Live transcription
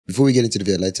Before we get into the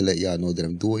video, I'd like to let y'all know that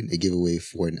I'm doing a giveaway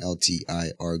for an LTI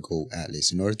Argo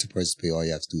Atlas. In order to participate, all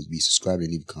you have to do is be subscribed and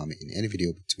leave a comment in any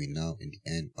video between now and the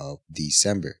end of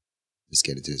December. Let's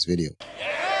get into this video.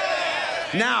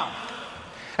 Now,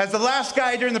 as the last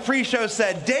guy during the pre-show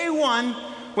said, day one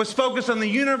was focused on the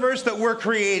universe that we're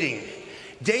creating.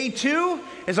 Day two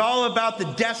is all about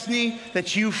the destiny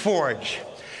that you forge.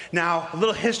 Now, a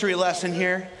little history lesson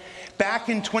here. Back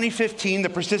in 2015, the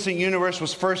persistent universe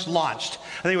was first launched.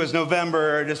 I think it was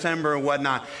November or December or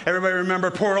whatnot. Everybody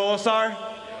remember Port Olisar?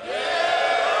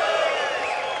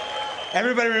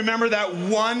 Everybody remember that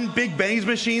one Big Benny's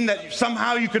machine that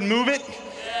somehow you could move it?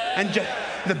 And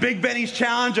the Big Benny's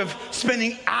challenge of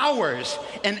spending hours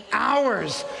and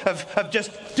hours of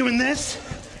just doing this?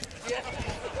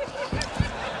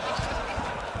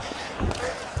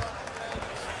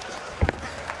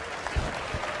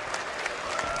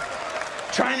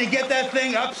 Trying to get that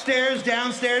thing upstairs,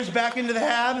 downstairs, back into the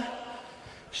hab.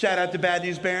 Shout out to Bad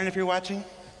News Baron if you're watching.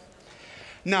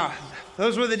 Now,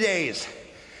 those were the days.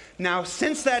 Now,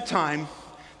 since that time,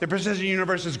 the persistent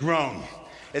universe has grown.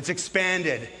 It's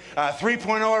expanded.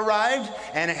 3.0 arrived,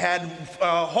 and it had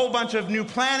a whole bunch of new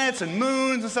planets and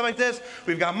moons and stuff like this.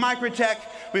 We've got Microtech,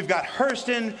 we've got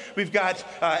Hurston, we've got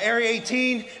Area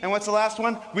 18, and what's the last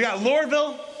one? We got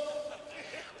Lordville.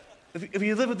 If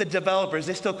you live with the developers,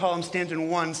 they still call them Stanton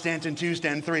 1, Stanton 2,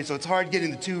 Stanton 3, so it's hard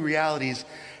getting the two realities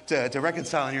to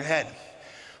reconcile in your head.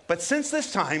 But since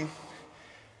this time,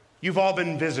 you've all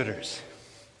been visitors.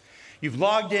 You've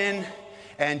logged in,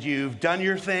 and you've done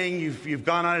your thing, you've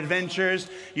gone on adventures,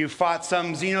 you've fought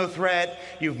some Xeno threat,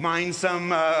 you've mined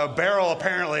some barrel,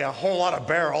 apparently, a whole lot of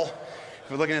barrel,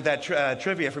 if we're looking at that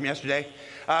trivia from yesterday.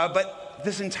 But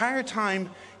this entire time,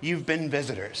 you've been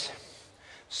visitors.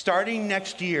 Starting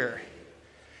next year,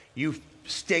 you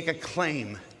stake a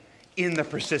claim in the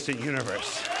persistent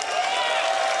universe.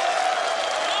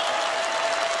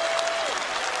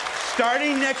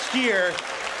 Starting next year,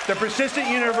 the persistent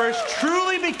universe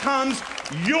truly becomes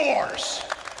yours.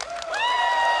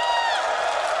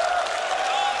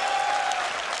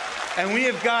 And we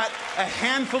have got a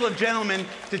handful of gentlemen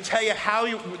to tell you how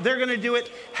they're going to do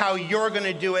it, how you're going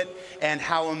to do it, and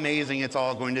how amazing it's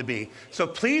all going to be. So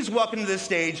please welcome to the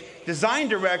stage Design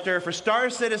Director for Star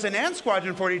Citizen and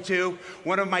Squadron 42,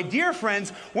 one of my dear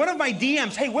friends, one of my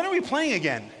DMs. Hey, when are we playing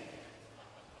again?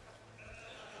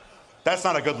 That's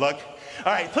not a good look.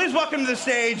 All right, please welcome to the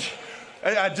stage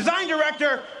Design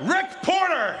Director Rick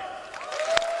Porter.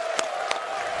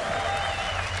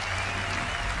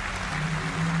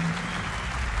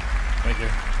 Thank you.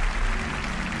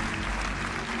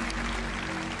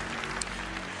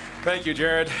 Thank you,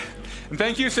 Jared. And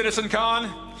thank you,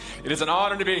 CitizenCon. It is an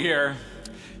honor to be here.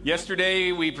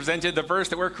 Yesterday, we presented the verse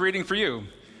that we're creating for you.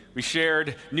 We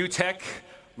shared new tech,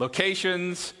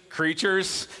 locations,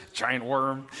 creatures, giant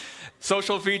worm,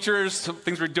 social features,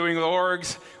 things we're doing with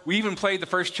orgs. We even played the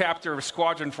first chapter of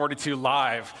Squadron 42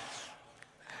 live.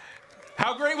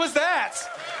 How great was that?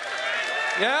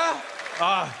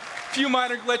 Yeah? Few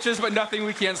minor glitches, but nothing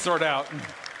we can't sort out.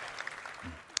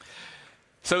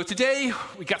 So today,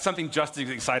 we got something just as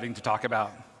exciting to talk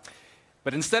about.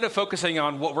 But instead of focusing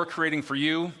on what we're creating for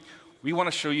you, we want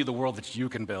to show you the world that you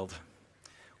can build.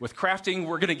 With crafting,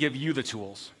 we're going to give you the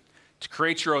tools to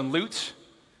create your own loot,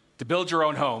 to build your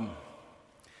own home.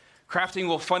 Crafting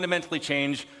will fundamentally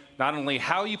change not only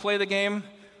how you play the game,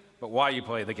 but why you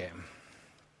play the game.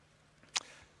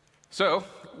 So,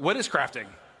 what is crafting?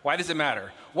 Why does it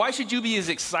matter? Why should you be as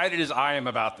excited as I am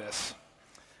about this?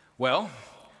 Well,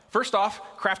 first off,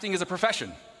 crafting is a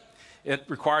profession. It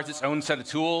requires its own set of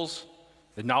tools,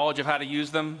 the knowledge of how to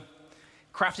use them.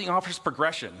 Crafting offers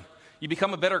progression. You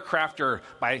become a better crafter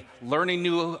by learning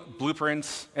new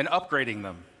blueprints and upgrading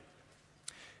them.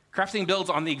 Crafting builds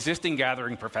on the existing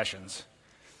gathering professions.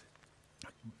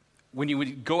 When you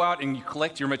go out and you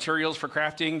collect your materials for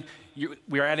crafting,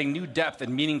 we are adding new depth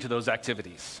and meaning to those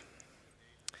activities.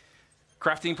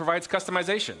 Crafting provides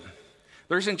customization.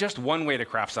 There isn't just one way to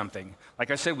craft something. Like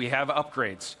I said, we have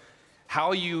upgrades.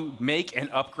 How you make and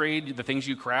upgrade the things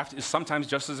you craft is sometimes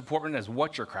just as important as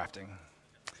what you're crafting.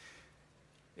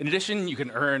 In addition, you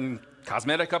can earn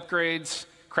cosmetic upgrades,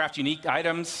 craft unique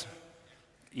items,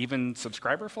 even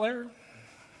subscriber flair.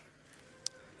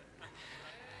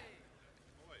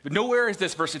 But nowhere is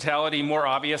this versatility more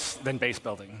obvious than base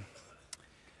building.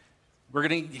 We're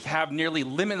going to have nearly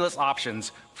limitless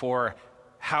options for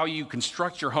how you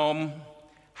construct your home,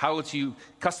 how to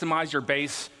customize your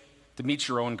base to meet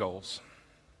your own goals.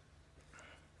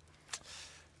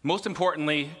 Most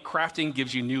importantly, crafting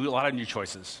gives you a lot of new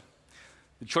choices.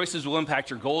 The choices will impact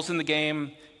your goals in the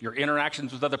game, your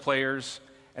interactions with other players,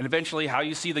 and eventually how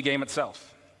you see the game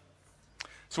itself.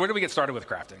 So where do we get started with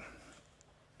crafting?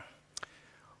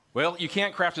 Well, you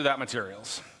can't craft without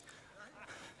materials.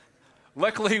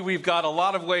 Luckily, we've got a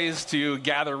lot of ways to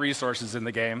gather resources in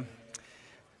the game.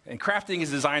 And crafting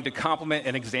is designed to complement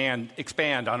and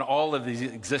expand on all of these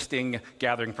existing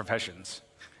gathering professions,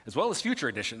 as well as future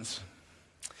additions.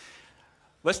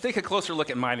 Let's take a closer look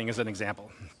at mining as an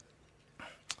example.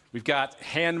 We've got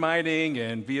hand mining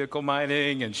and vehicle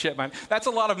mining and ship mining. That's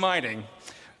a lot of mining.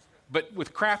 But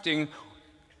with crafting,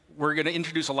 we're going to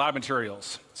introduce a lot of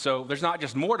materials. So there's not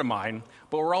just more to mine,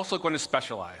 but we're also going to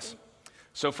specialize.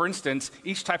 So for instance,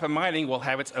 each type of mining will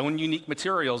have its own unique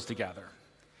materials to gather.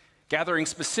 Gathering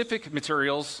specific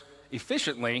materials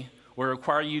efficiently will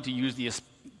require you to use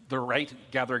the right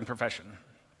gathering profession.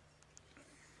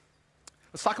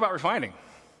 Let's talk about refining.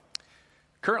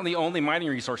 Currently, only mining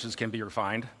resources can be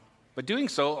refined, but doing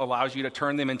so allows you to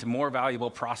turn them into more valuable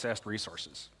processed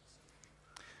resources.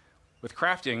 With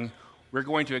crafting, we're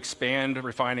going to expand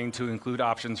refining to include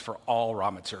options for all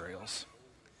raw materials.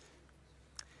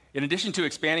 In addition to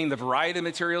expanding the variety of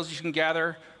materials you can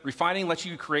gather, refining lets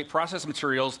you create process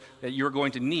materials that you're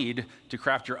going to need to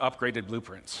craft your upgraded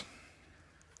blueprints.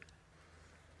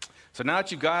 So now that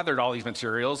you've gathered all these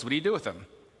materials, what do you do with them?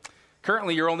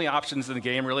 Currently, your only options in the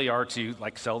game really are to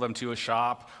sell them to a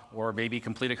shop or maybe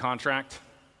complete a contract.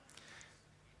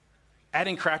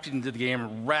 Adding crafting into the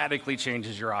game radically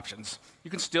changes your options.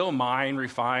 You can still mine,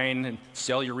 refine, and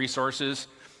sell your resources,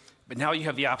 but now you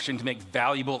have the option to make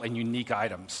valuable and unique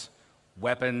items,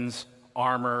 weapons,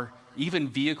 armor, even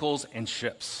vehicles and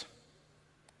ships.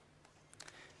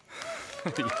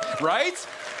 Right?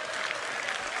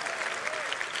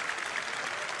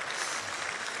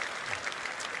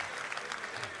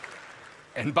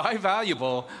 And by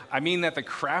valuable, I mean that the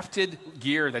crafted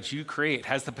gear that you create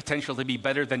has the potential to be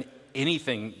better than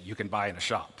anything you can buy in a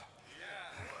shop.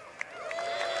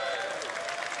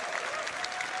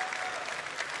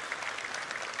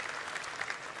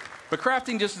 But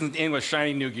crafting just doesn't end with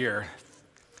shiny new gear.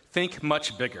 Think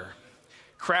much bigger.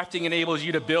 Crafting enables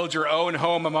you to build your own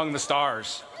home among the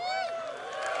stars.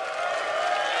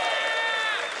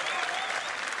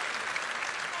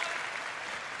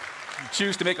 You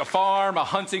choose to make a farm, a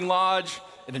hunting lodge,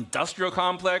 an industrial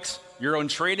complex, your own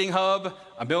trading hub,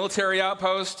 a military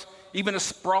outpost, even a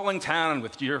sprawling town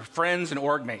with your friends and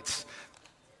org mates.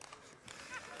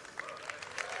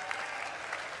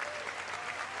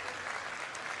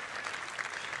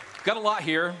 Got a lot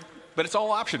here, but it's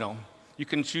all optional. You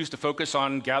can choose to focus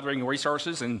on gathering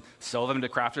resources and sell them to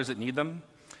crafters that need them.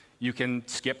 You can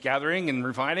skip gathering and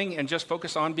refining and just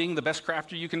focus on being the best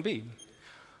crafter you can be.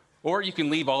 Or you can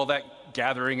leave all that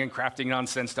gathering and crafting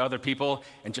nonsense to other people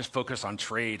and just focus on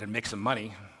trade and make some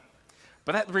money.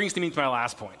 But that brings me to my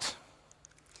last point.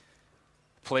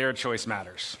 Player choice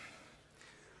matters.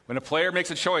 When a player makes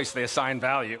a choice, they assign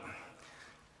value.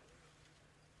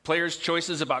 Players'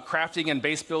 choices about crafting and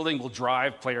base building will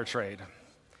drive player trade.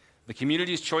 The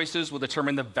community's choices will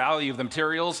determine the value of the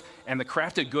materials and the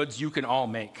crafted goods you can all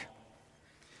make.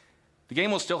 The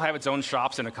game will still have its own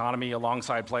shops and economy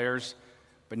alongside players,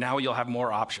 but now you'll have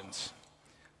more options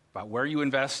about where you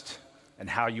invest and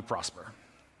how you prosper.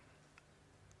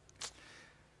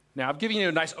 Now, I've given you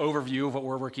a nice overview of what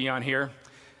we're working on here,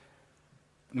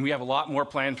 and we have a lot more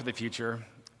planned for the future.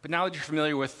 But now that you're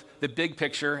familiar with the big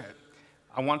picture,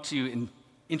 I want to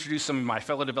introduce some of my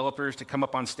fellow developers to come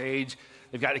up on stage.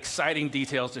 They've got exciting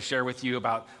details to share with you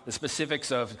about the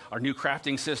specifics of our new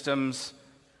crafting systems,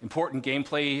 important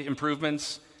gameplay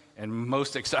improvements, and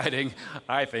most exciting,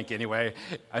 I think anyway,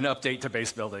 an update to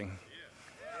base building.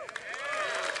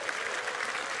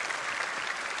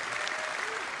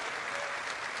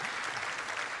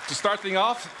 To start things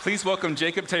off, please welcome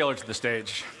Jacob Taylor to the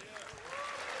stage.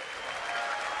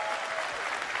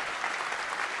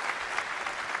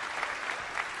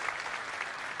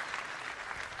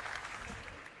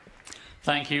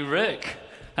 Thank you, Rick.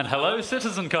 And hello,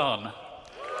 CitizenCon.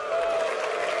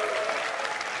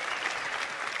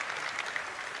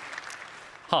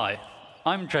 Hi,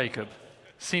 I'm Jacob,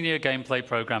 Senior Gameplay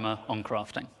Programmer on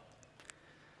crafting.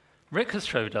 Rick has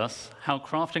showed us how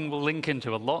crafting will link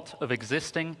into a lot of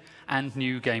existing and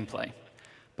new gameplay,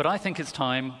 but I think it's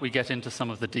time we get into some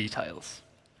of the details.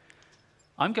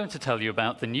 I'm going to tell you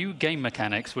about the new game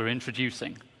mechanics we're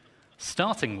introducing,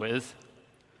 starting with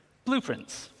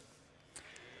blueprints.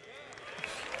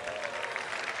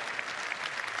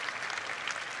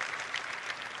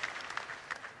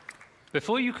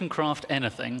 Before you can craft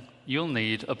anything, you'll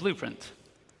need a blueprint.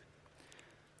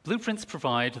 Blueprints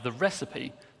provide the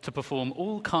recipe to perform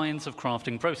all kinds of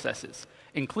crafting processes,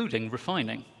 including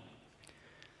refining.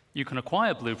 You can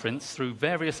acquire blueprints through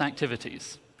various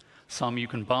activities. Some you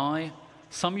can buy,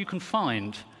 some you can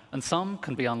find, and some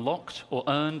can be unlocked or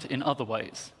earned in other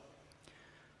ways.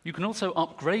 You can also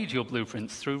upgrade your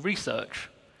blueprints through research.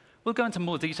 We'll go into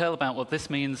more detail about what this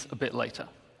means a bit later.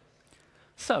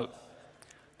 So,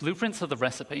 blueprints are the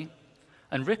recipe,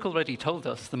 and Rick already told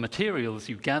us the materials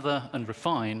you gather and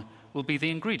refine will be the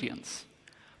ingredients.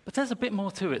 But there's a bit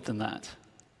more to it than that.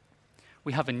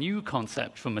 We have a new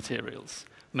concept for materials: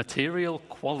 material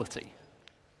quality.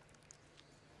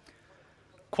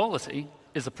 Quality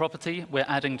is a property we're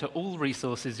adding to all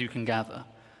resources you can gather.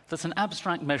 That's an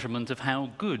abstract measurement of how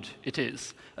good it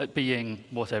is at being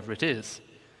whatever it is.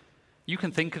 You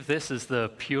can think of this as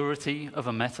the purity of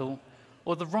a metal,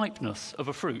 or the ripeness of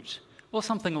a fruit, or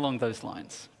something along those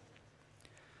lines.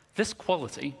 This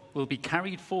quality will be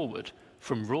carried forward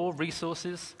from raw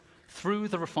resources through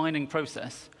the refining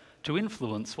process to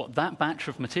influence what that batch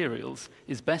of materials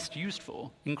is best used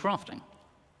for in crafting.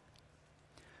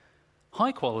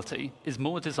 High quality is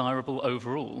more desirable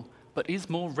overall, but is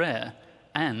more rare,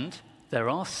 and there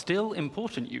are still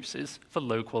important uses for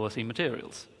low-quality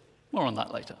materials. More on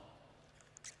that later.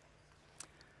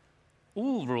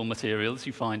 All raw materials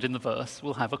you find in the verse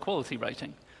will have a quality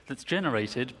rating that's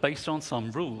generated based on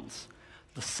some rules,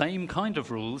 the same kind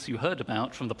of rules you heard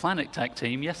about from the Planet Tech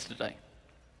team yesterday.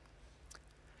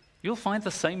 You'll find the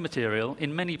same material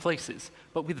in many places,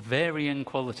 but with varying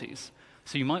qualities,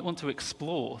 so you might want to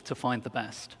explore to find the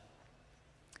best.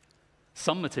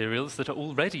 Some materials that are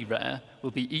already rare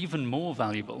will be even more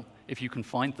valuable if you can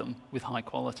find them with high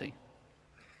quality.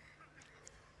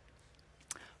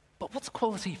 But what's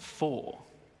quality for?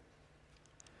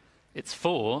 It's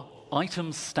for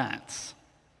item stats.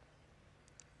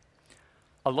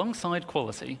 Alongside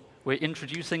quality, we're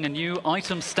introducing a new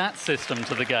item stats system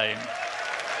to the game.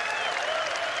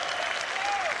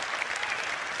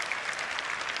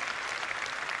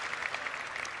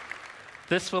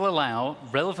 This will allow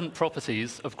relevant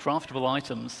properties of craftable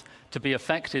items to be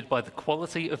affected by the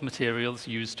quality of materials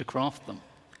used to craft them.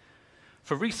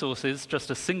 For resources, just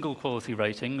a single quality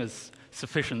rating is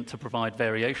sufficient to provide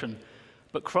variation,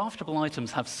 but craftable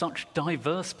items have such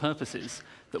diverse purposes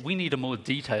that we need a more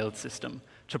detailed system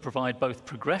to provide both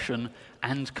progression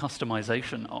and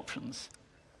customization options.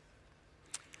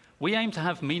 We aim to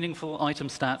have meaningful item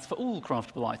stats for all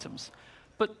craftable items,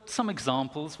 but some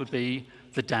examples would be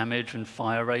the damage and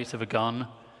fire rate of a gun,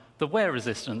 the wear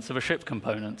resistance of a ship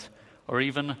component, or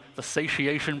even the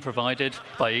satiation provided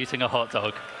by eating a hot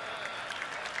dog.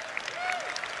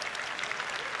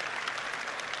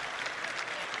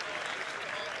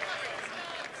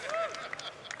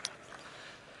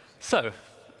 So,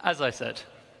 as I said,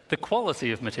 the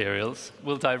quality of materials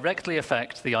will directly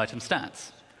affect the item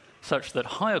stats, such that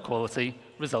higher quality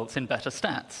results in better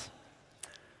stats.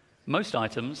 Most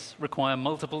items require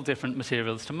multiple different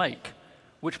materials to make,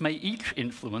 which may each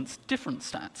influence different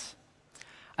stats.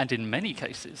 And in many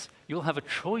cases, you'll have a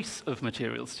choice of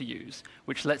materials to use,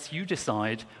 which lets you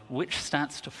decide which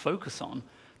stats to focus on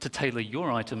to tailor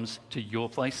your items to your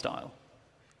playstyle.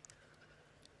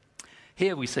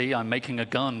 Here we see I'm making a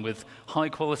gun with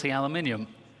high-quality aluminium,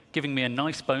 giving me a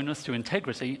nice bonus to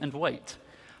integrity and weight.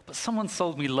 But someone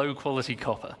sold me low-quality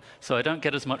copper, so I don't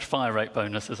get as much fire rate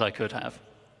bonus as I could have.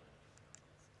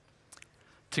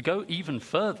 To go even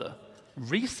further,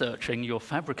 researching your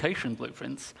fabrication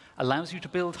blueprints allows you to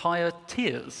build higher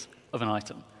tiers of an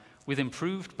item with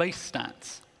improved base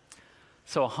stats.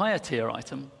 So a higher tier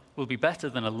item will be better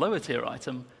than a lower tier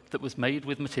item that was made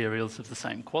with materials of the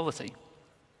same quality.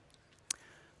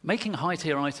 Making high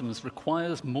tier items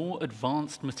requires more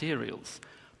advanced materials,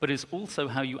 but is also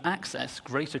how you access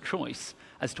greater choice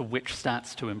as to which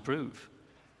stats to improve.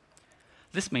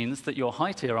 This means that your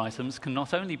high-tier items can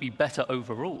not only be better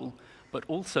overall, but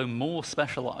also more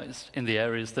specialized in the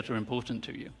areas that are important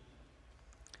to you.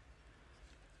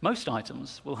 Most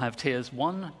items will have tiers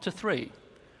 1 to 3,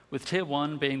 with tier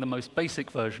 1 being the most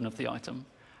basic version of the item,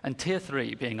 and tier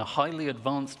 3 being a highly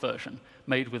advanced version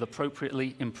made with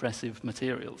appropriately impressive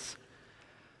materials.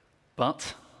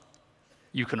 But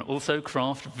you can also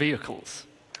craft vehicles.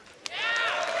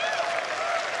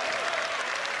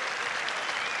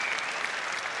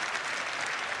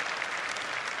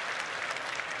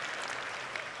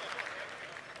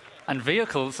 And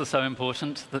vehicles are so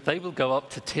important that they will go up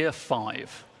to tier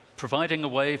 5, providing a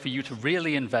way for you to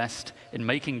really invest in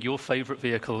making your favorite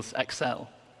vehicles excel.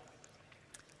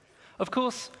 Of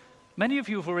course, many of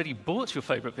you have already bought your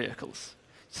favorite vehicles,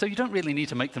 so you don't really need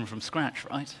to make them from scratch,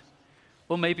 right?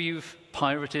 Or maybe you've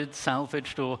pirated,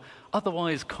 salvaged, or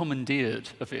otherwise commandeered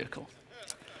a vehicle.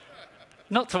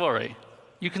 Not to worry,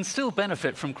 you can still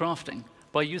benefit from crafting,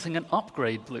 by using an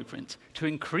upgrade blueprint to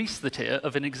increase the tier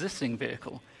of an existing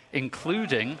vehicle,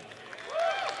 including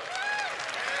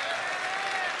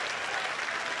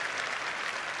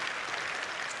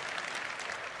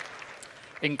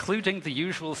the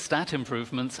usual stat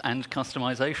improvements and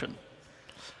customization.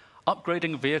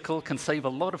 Upgrading a vehicle can save a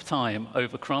lot of time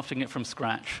over crafting it from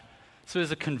scratch, so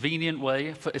it's a convenient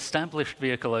way for established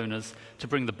vehicle owners to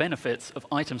bring the benefits of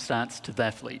item stats to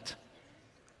their fleet.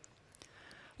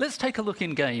 Let's take a look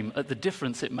in-game at the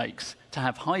difference it makes to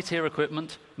have high-tier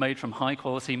equipment made from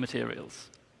high-quality materials.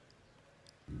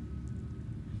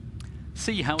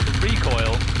 See how the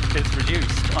recoil is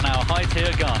reduced on our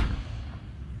high-tier gun.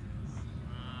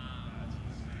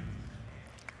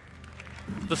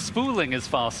 The spooling is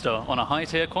faster on a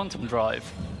high-tier quantum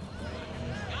drive.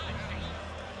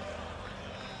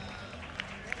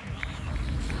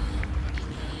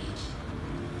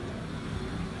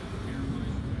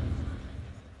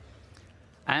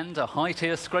 And a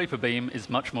high-tier scraper beam is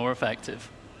much more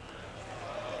effective.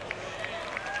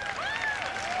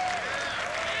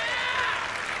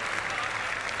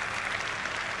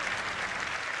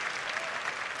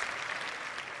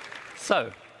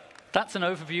 So, that's an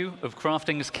overview of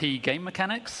crafting's key game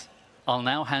mechanics. I'll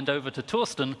now hand over to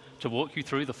Torsten to walk you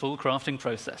through the full crafting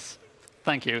process.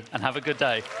 Thank you, and have a good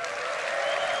day.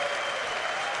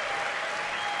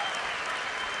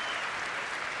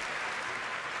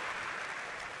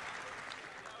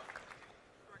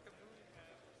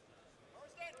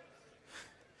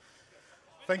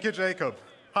 Thank you, Jacob.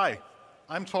 Hi,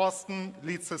 I'm Torsten,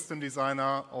 lead system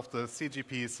designer of the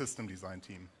CGP system design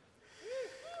team.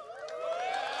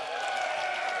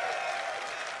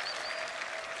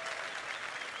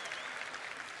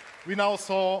 We now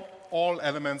saw all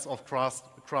elements of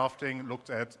crafting looked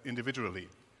at individually.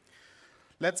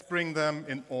 Let's bring them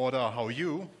in order how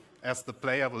you, as the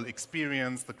player, will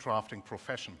experience the crafting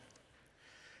profession.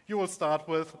 You will start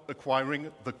with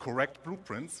acquiring the correct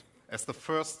blueprints as the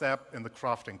first step in the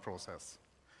crafting process.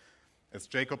 As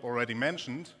Jacob already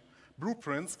mentioned,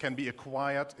 blueprints can be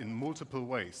acquired in multiple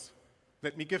ways.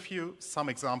 Let me give you some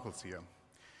examples here.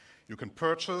 You can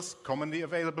purchase commonly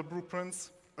available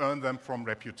blueprints, earn them from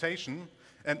reputation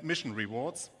and mission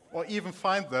rewards, or even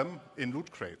find them in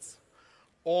loot crates.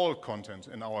 All content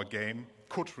in our game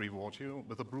could reward you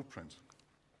with a blueprint.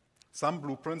 Some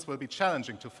blueprints will be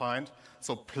challenging to find,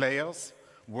 so players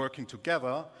working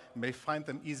together may find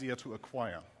them easier to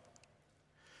acquire.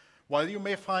 While you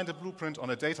may find a blueprint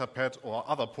on a datapad or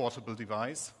other portable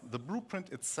device, the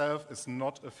blueprint itself is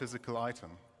not a physical item.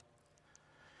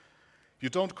 You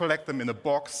don't collect them in a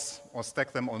box or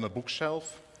stack them on a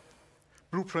bookshelf.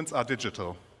 Blueprints are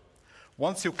digital.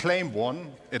 Once you claim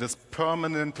one, it is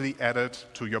permanently added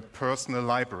to your personal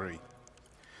library.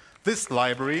 This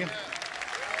library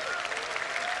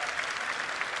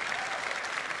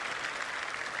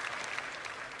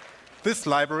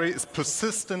is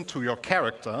persistent to your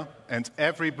character, and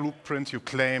every blueprint you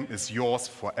claim is yours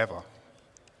forever.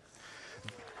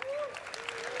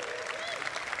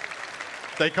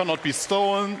 They cannot be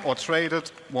stolen or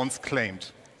traded once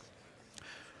claimed.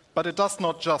 But it does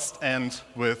not just end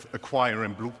with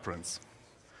acquiring blueprints.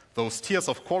 Those tiers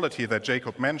of quality that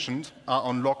Jacob mentioned are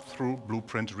unlocked through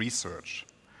blueprint research.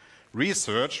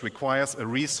 Research requires a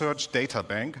research data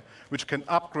bank which can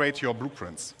upgrade your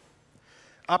blueprints.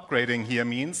 Upgrading here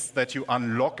means that you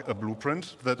unlock a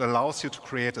blueprint that allows you to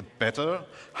create a better,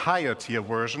 higher tier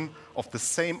version of the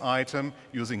same item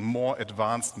using more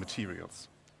advanced materials.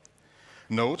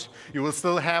 Note, you will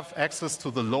still have access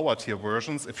to the lower tier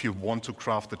versions if you want to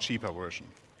craft the cheaper version.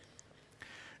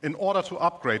 In order to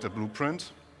upgrade a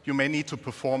blueprint, you may need to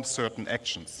perform certain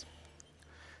actions.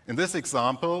 In this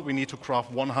example, we need to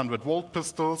craft 100-volt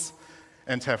pistols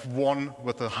and have one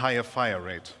with a higher fire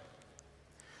rate.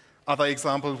 Other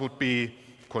examples would be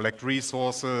collect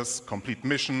resources, complete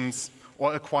missions,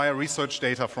 or acquire research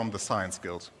data from the Science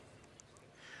Guild.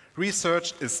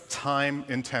 Research is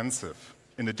time-intensive,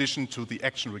 in addition to the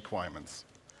action requirements.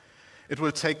 It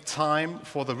will take time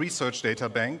for the research data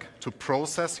bank to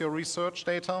process your research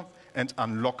data and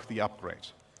unlock the upgrade.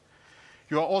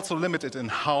 You are also limited in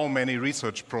how many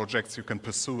research projects you can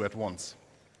pursue at once.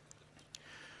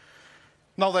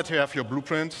 Now that you have your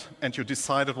blueprint and you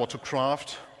decided what to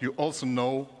craft, you also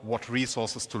know what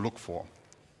resources to look for.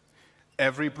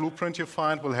 Every blueprint you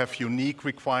find will have unique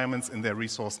requirements in their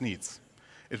resource needs.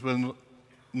 It will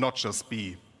not just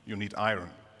be you need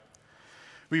iron.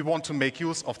 We want to make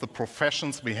use of the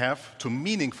professions we have to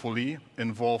meaningfully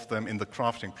involve them in the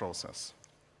crafting process.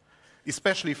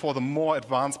 Especially for the more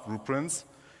advanced blueprints,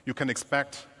 you can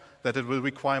expect that it will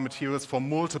require materials from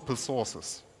multiple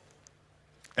sources.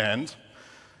 And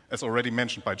As already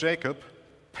mentioned by Jacob,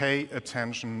 pay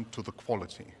attention to the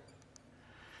quality.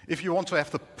 If you want to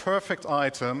have the perfect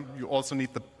item, you also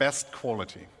need the best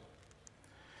quality.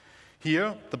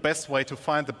 Here, the best way to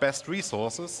find the best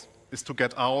resources is to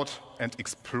get out and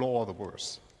explore the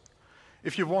world.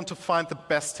 If you want to find the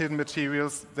best hidden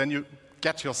materials, then you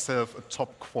get yourself a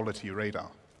top quality radar.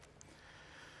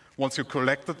 Once you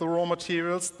collected the raw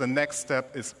materials, the next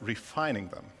step is refining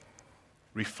them.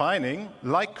 Refining,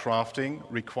 like crafting,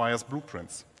 requires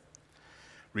blueprints.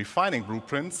 Refining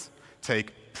blueprints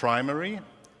take primary,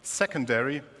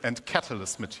 secondary, and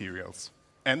catalyst materials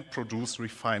and produce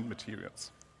refined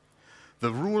materials.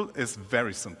 The rule is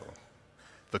very simple.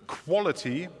 The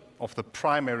quality of the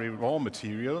primary raw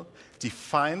material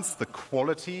defines the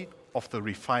quality of the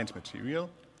refined material.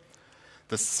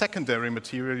 The secondary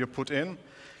material you put in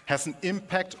has an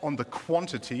impact on the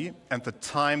quantity and the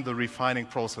time the refining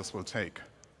process will take.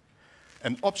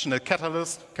 An optional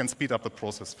catalyst can speed up the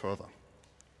process further.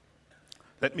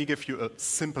 Let me give you a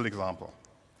simple example.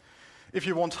 If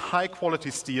you want high-quality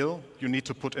steel, you need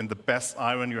to put in the best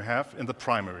iron you have in the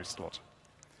primary slot.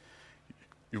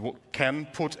 You can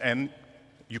put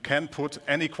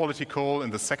any quality coal in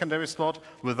the secondary slot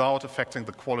without affecting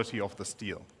the quality of the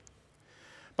steel.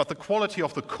 But the quality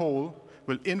of the coal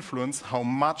will influence how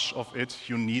much of it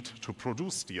you need to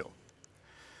produce steel.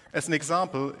 As an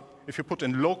example, if you put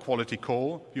in low-quality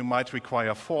coal, you might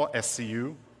require 4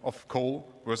 SCU of coal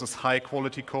versus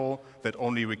high-quality coal that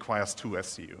only requires 2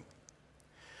 SCU.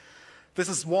 This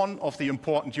is one of the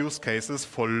important use cases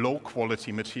for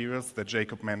low-quality materials that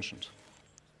Jacob mentioned.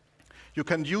 You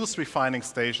can use refining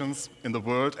stations in the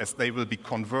world as they will be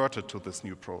converted to this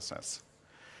new process.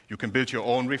 You can build your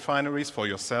own refineries for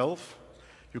yourself,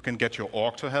 you can get your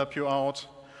org to help you out,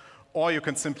 or you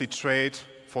can simply trade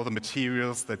for the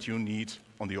materials that you need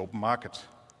on the open market.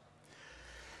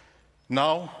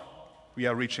 Now, we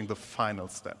are reaching the final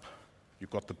step. You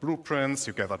got the blueprints,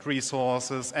 you gathered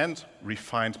resources, and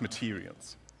refined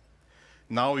materials.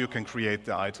 Now you can create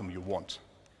the item you want.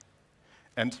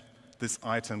 And this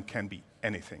item can be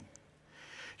anything.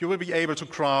 You will be able to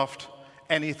craft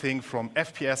anything from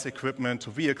FPS equipment to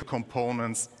vehicle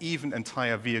components, even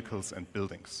entire vehicles and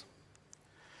buildings.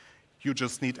 You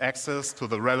just need access to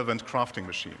the relevant crafting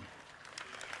machine.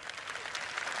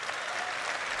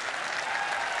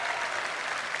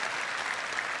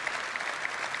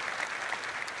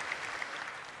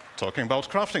 Talking about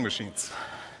crafting machines,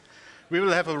 we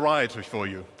will have a variety for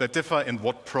you that differ in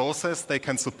what process they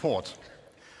can support,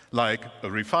 like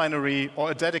a refinery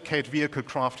or a dedicated vehicle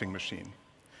crafting machine.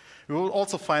 We will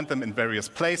also find them in various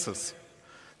places.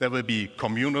 There will be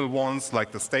communal ones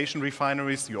like the station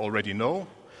refineries you already know,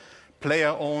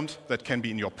 player-owned that can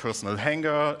be in your personal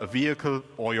hangar, a vehicle,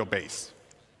 or your base.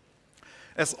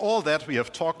 As all that we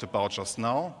have talked about just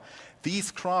now,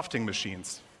 these crafting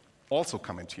machines also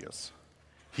come in tiers.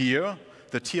 Here,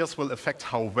 the tiers will affect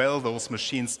how well those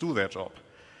machines do their job.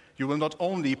 You will not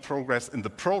only progress in the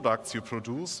products you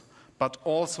produce, but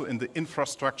also in the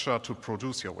infrastructure to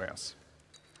produce your wares.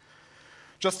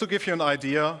 Just to give you an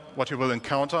idea what you will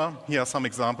encounter, here are some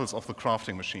examples of the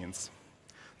crafting machines.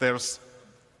 There is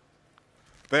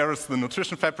the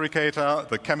nutrition fabricator,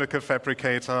 the chemical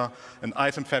fabricator, an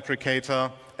item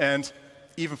fabricator, and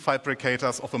even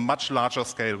fabricators of a much larger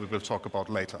scale we will talk about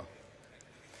later.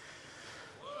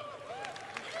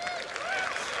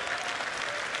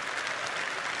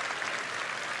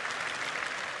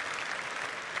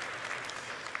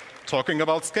 Talking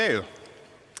about scale,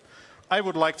 I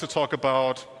would like to talk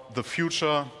about the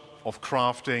future of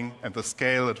crafting and the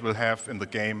scale it will have in the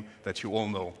game that you all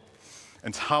know,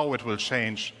 and how it will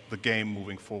change the game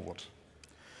moving forward.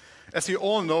 As you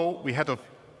all know, we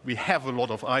have a lot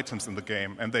of items in the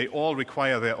game, and they all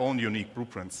require their own unique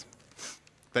blueprints.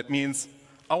 That means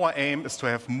our aim is to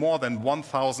have more than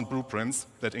 1,000 blueprints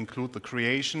that include the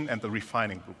creation and the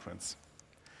refining blueprints.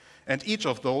 And each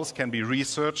of those can be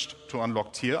researched to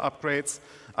unlock tier upgrades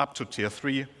up to tier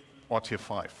 3 or tier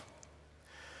 5.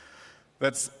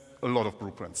 That's a lot of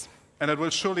blueprints. And it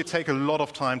will surely take a lot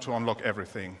of time to unlock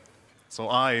everything. So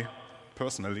I,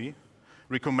 personally,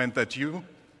 recommend that you,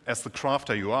 as the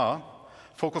crafter you are,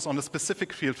 focus on a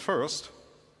specific field first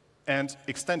and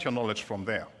extend your knowledge from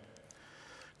there.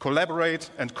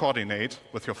 Collaborate and coordinate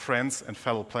with your friends and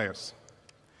fellow players.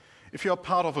 If you are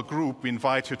part of a group, we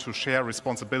invite you to share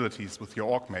responsibilities with your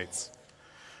org mates.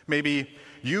 Maybe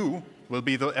you will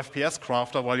be the FPS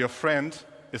crafter while your friend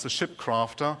is a ship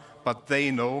crafter, but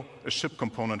they know a ship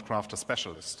component crafter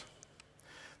specialist.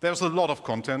 There's a lot of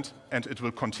content, and it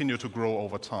will continue to grow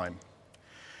over time.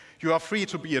 You are free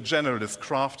to be a generalist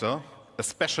crafter, a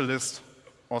specialist,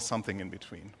 or something in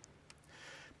between.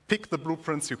 Pick the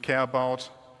blueprints you care about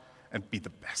and be the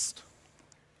best.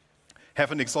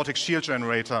 Have an exotic shield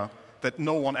generator that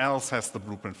no one else has the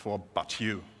blueprint for but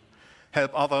you.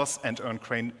 Help others and earn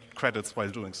credits while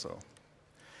doing so.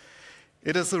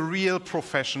 It is a real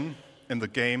profession in the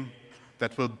game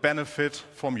that will benefit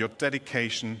from your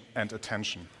dedication and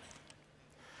attention.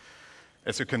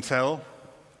 As you can tell,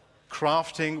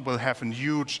 crafting will have a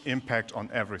huge impact on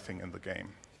everything in the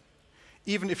game.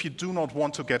 Even if you do not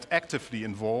want to get actively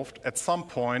involved, at some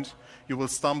point you will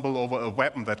stumble over a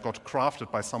weapon that got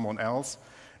crafted by someone else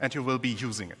and you will be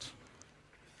using it.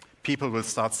 People will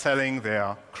start selling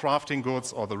their crafting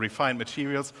goods or the refined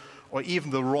materials or even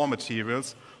the raw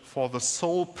materials for the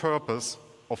sole purpose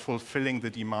of fulfilling the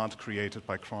demand created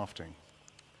by crafting.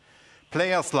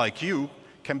 Players like you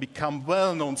can become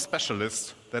well-known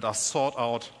specialists that are sought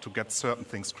out to get certain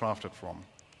things crafted from.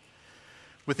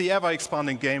 With the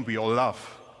ever-expanding game we all love,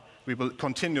 we will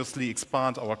continuously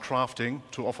expand our crafting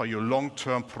to offer you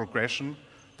long-term progression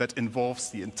that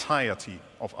involves the entirety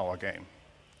of our game.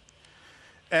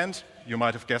 And you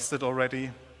might have guessed it already,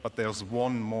 but there's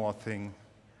one more thing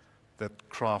that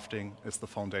crafting is the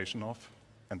foundation of,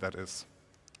 and that is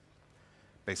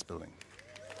base building.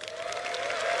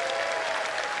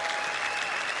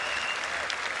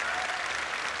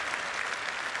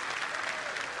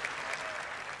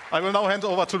 I will now hand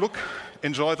over to Luke.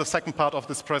 Enjoy the second part of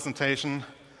this presentation.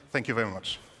 Thank you very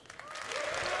much.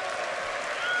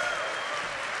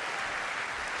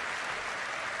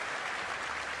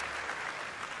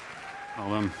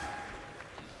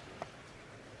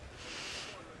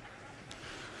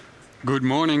 Good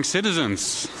morning,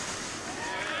 citizens.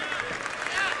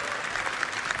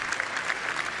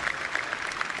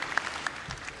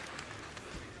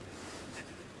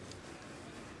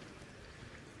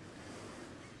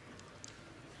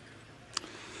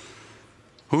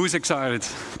 Who is excited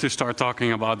to start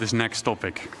talking about this next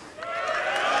topic?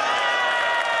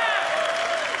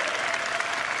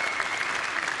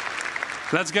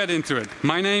 Let's get into it.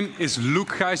 My name is Luc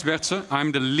Gijsbertse.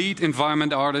 I'm the lead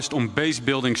environment artist on base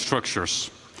building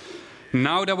structures.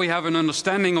 Now that we have an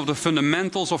understanding of the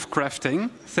fundamentals of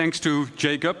crafting, thanks to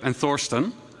Jacob and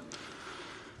Thorsten,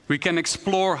 we can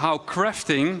explore how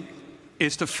crafting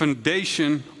is the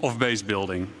foundation of base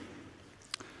building.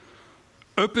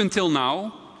 Up until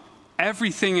now,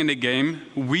 everything in the game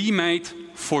we made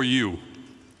for you.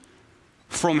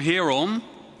 From here on,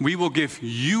 we will give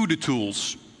you the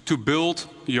tools to build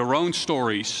your own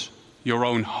stories, your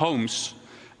own homes,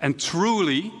 and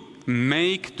truly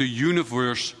make the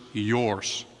universe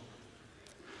yours.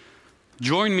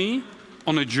 Join me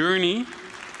on a journey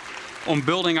on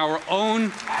building our own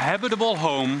habitable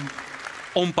home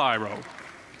on Pyro.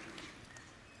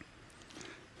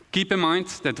 Keep in mind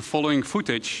that the following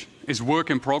footage is work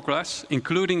in progress,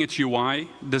 including its UI,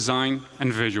 design,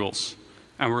 and visuals.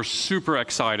 And we're super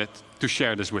excited to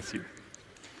share this with you.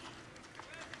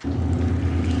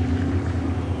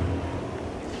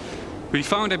 We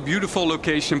found a beautiful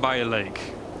location by a lake.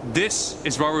 This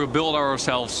is where we'll build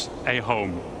ourselves a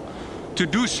home. To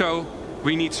do so,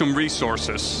 we need some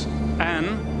resources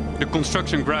and the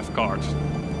construction graph card.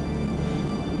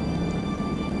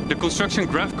 The construction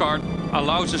graph card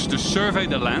allows us to survey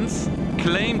the land,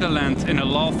 claim the land in a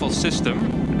lawful system,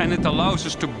 and it allows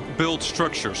us to build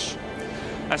structures.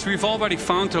 As we've already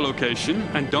found the location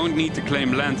and don't need to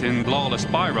claim land in lawless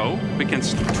Pyro, we can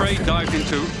straight dive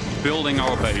into building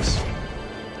our base.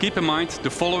 Keep in mind, the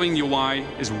following UI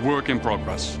is work in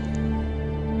progress.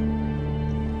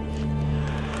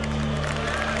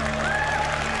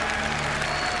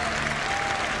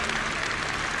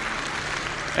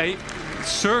 A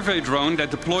survey drone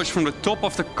that deploys from the top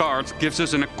of the card gives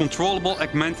us a controllable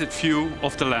augmented view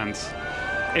of the land.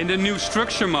 In the new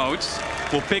structure mode,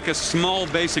 we'll pick a small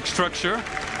basic structure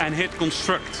and hit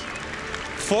construct.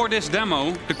 For this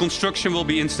demo, the construction will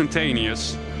be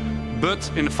instantaneous,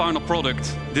 but in the final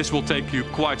product, this will take you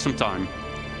quite some time.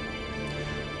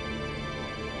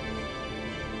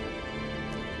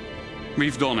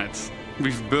 We've done it.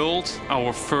 We've built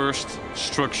our first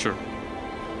structure.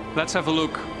 Let's have a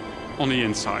look on the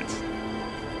inside.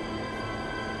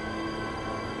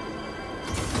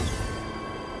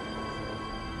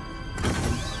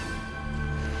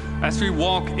 As we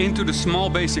walk into the small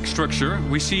basic structure,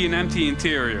 we see an empty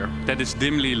interior that is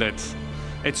dimly lit.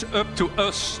 It's up to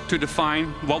us to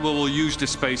define what we will use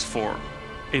this space for.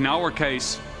 In our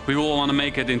case, we will want to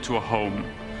make it into a home.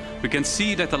 We can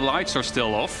see that the lights are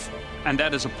still off, and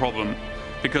that is a problem,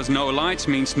 because no lights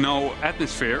means no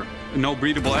atmosphere, no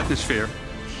breathable atmosphere.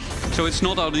 So it's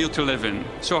not ideal to live in.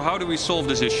 So how do we solve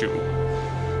this issue?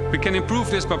 We can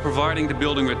improve this by providing the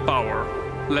building with power.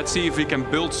 let's see if we can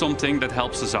build something that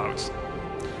helps us out.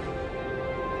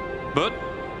 But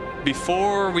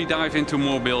before we dive into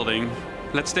more building,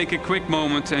 let's take a quick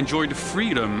moment to enjoy the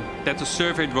freedom that the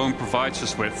survey drone provides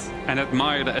us with and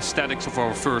admire the aesthetics of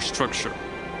our first structure.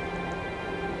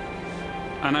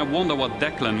 And I wonder what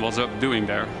Declan was up doing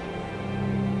there.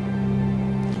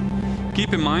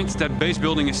 Keep in mind that base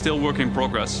building is still work in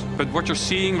progress, but what you're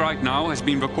seeing right now has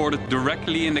been recorded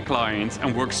directly in the client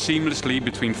and works seamlessly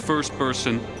between first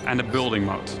person and the building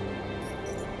mode.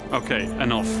 Okay,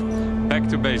 enough. Back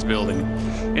to base building.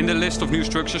 In the list of new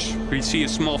structures, we see a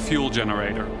small fuel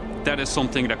generator. That is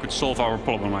something that could solve our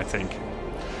problem, I think.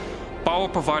 Power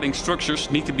providing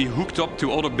structures need to be hooked up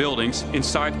to other buildings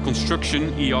inside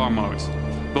construction ER mode,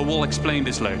 but we'll explain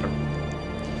this later.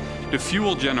 The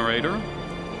fuel generator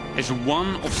is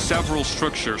one of several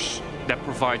structures that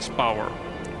provides power,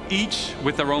 each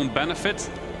with their own benefit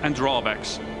and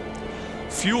drawbacks.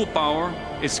 Fuel power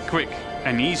is quick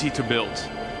and easy to build,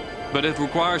 but it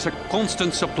requires a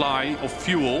constant supply of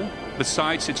fuel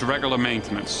besides its regular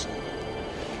maintenance.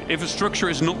 If a structure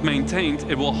is not maintained,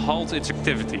 it will halt its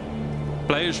activity.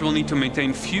 Players will need to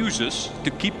maintain fuses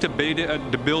to keep the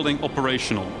building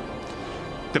operational.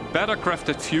 The better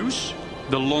crafted fuse,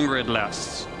 the longer it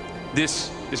lasts.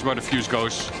 This is where the fuse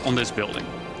goes on this building.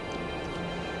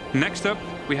 Next up,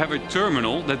 we have a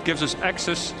terminal that gives us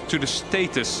access to the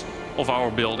status of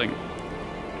our building.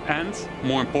 And,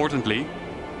 more importantly,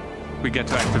 we get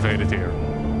to activate it here.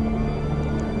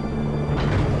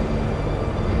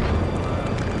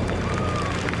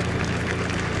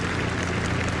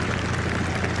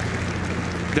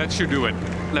 That should do it.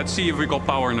 Let's see if we got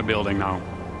power in the building now.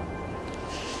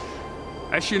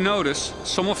 As you notice,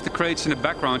 some of the crates in the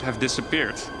background have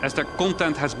disappeared, as their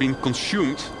content has been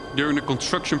consumed during the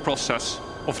construction process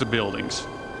of the buildings.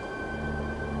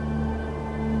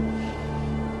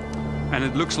 And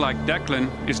it looks like Declan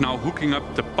is now hooking up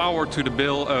the power to the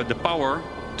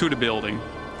building.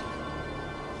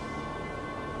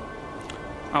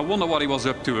 I wonder what he was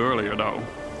up to earlier, though.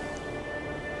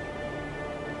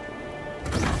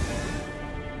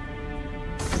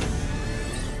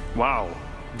 Wow.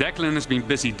 Declan has been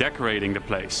busy decorating the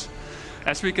place.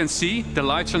 As we can see, the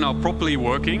lights are now properly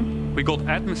working. We got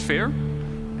atmosphere,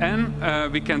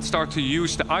 and we can start to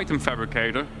use the item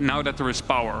fabricator now that there is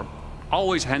power.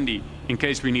 Always handy in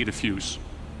case we need a fuse.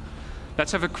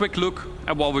 Let's have a quick look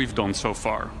at what we've done so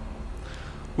far.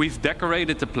 We've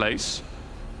decorated the place.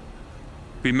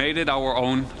 We made it our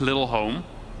own little home.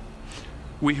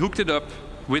 We hooked it up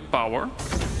with power.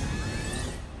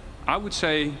 I would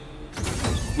say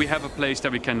we have a place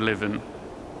that we can live in.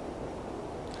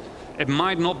 It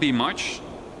might not be much,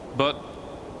 but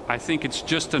I think it's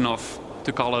just enough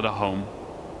to call it a home.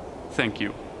 Thank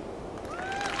you.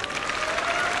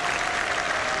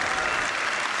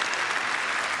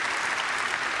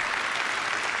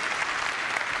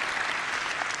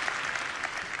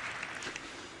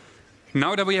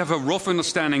 Now that we have a rough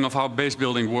understanding of how base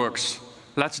building works,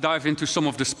 let's dive into some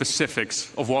of the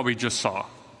specifics of what we just saw.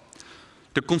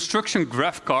 The construction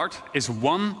graph card is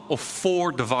one of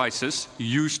 4 devices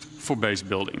used for base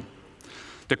building.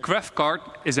 The graph card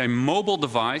is a mobile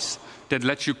device that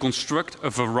lets you construct a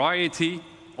variety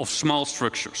of small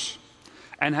structures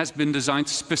and has been designed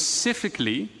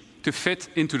specifically to fit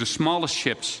into the smallest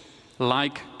ships,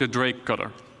 like the Drake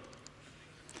cutter.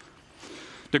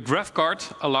 The graph card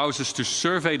allows us to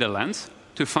survey the land,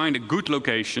 to find a good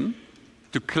location,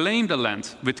 to claim the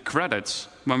land with credits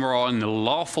when we're in a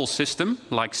lawful system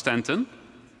like Stanton,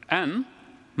 and,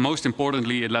 most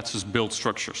importantly, it lets us build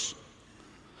structures.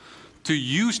 To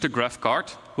use the graph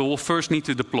card, we will first need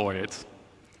to deploy it.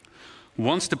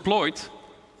 Once deployed,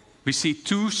 we see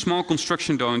 2 small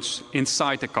construction zones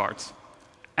inside the card,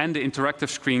 and the interactive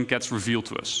screen gets revealed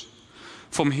to us.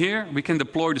 From here, we can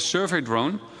deploy the survey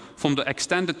drone from the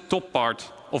extended top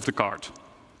part of the card.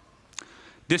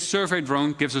 This survey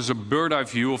drone gives us a bird's-eye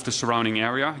view of the surrounding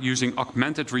area using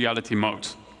augmented reality mode,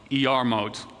 ER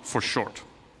mode for short.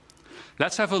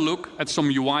 Let's have a look at some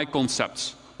UI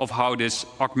concepts of how this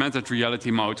augmented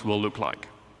reality mode will look like.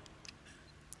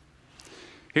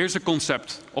 Here's a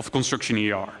concept of construction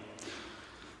ER.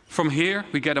 From here,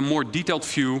 we get a more detailed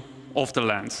view of the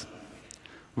land.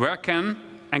 Where can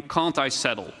and can't I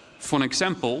settle? For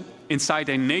example, inside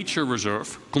a nature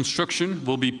reserve, construction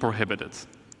will be prohibited.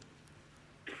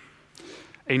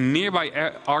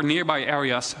 Are nearby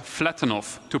areas flat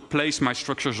enough to place my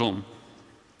structures on?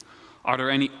 Are there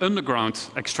any underground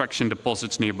extraction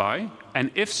deposits nearby?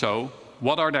 And if so,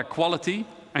 what are their quality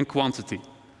and quantity?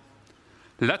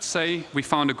 Let's say we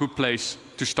found a good place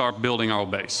to start building our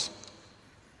base.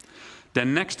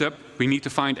 Then next up, we need to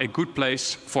find a good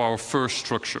place for our first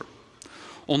structure.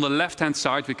 On the left-hand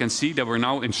side, we can see that we're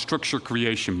now in structure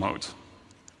creation mode.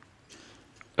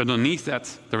 Underneath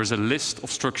that, there is a list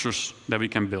of structures that we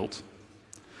can build.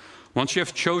 Once you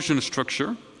have chosen a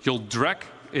structure, you'll drag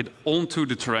it onto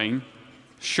the terrain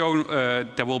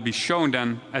that will be shown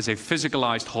then as a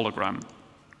physicalized hologram.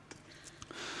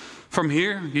 From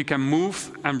here, you can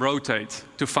move and rotate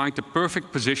to find the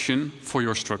perfect position for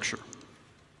your structure.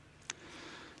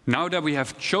 Now that we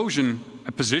have chosen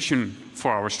a position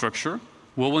for our structure,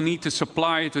 we will need to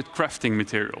supply it with crafting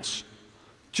materials.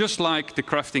 Just like the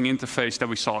crafting interface that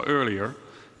we saw earlier,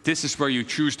 this is where you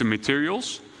choose the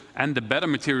materials, and the better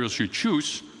materials you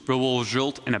choose will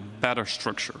result in a better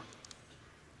structure.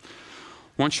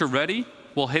 Once you're ready,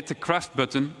 we'll hit the craft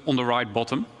button on the right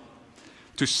bottom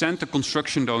to send the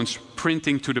construction drones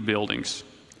printing to the buildings.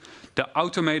 The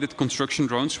automated construction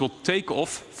drones will take off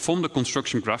from the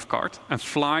construction graph card and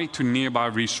fly to nearby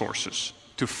resources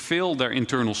to fill their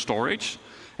internal storage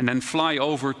and then fly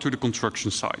over to the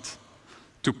construction site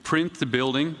to print the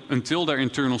building until their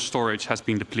internal storage has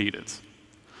been depleted.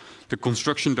 The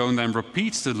construction drone then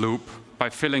repeats the loop by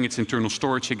filling its internal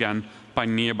storage again by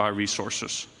nearby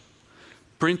resources.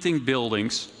 Printing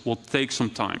buildings will take some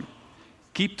time.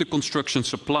 Keep the construction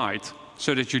supplied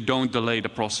so that you don't delay the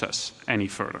process any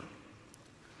further.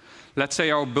 Let's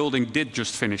say our building did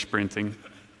just finish printing,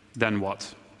 then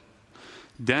what?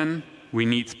 Then we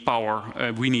need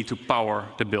power. We need to power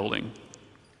the building.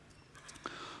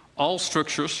 All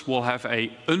structures will have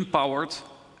an unpowered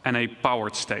and a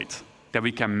powered state that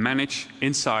we can manage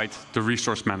inside the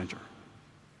resource manager.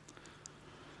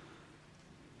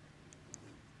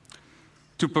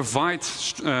 To provide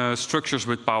structures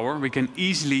with power, we can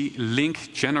easily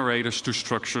link generators to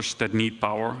structures that need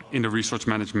power in the resource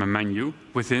management menu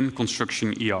within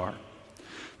Construction ER.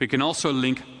 We can also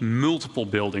link multiple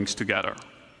buildings together.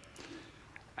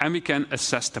 And we can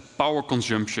assess the power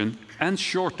consumption and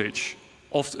shortage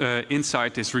of,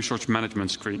 inside this resource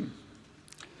management screen.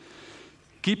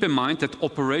 Keep in mind that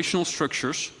operational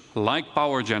structures, like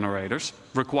power generators,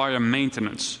 require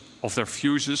maintenance of their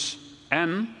fuses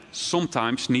and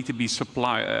sometimes need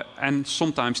supplies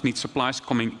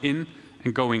coming in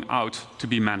and going out to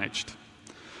be managed.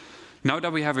 Now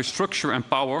that we have a structure and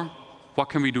power, what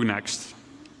can we do next?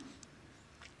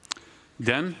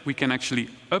 Then we can actually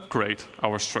upgrade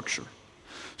our structure.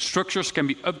 Structures can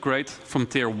be upgraded from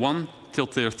tier 1 till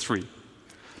tier 3.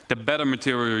 The better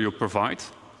material you provide,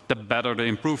 the better the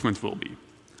improvement will be.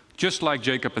 Just like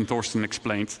Jacob and Thorsten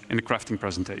explained in the crafting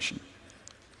presentation.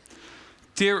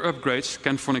 Tier upgrades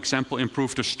can, for example,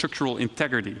 improve the structural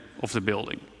integrity of the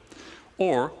building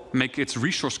or make its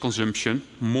resource consumption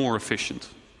more efficient.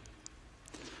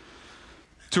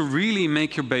 To really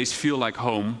make your base feel like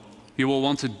home, you will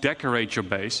want to decorate your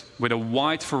base with a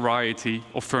wide variety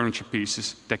of furniture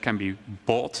pieces that can be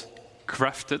bought,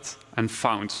 crafted, and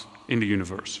found in the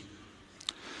universe.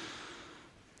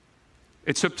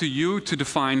 It's up to you to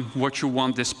define what you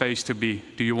want this space to be.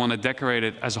 Do you want to decorate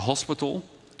it as a hospital?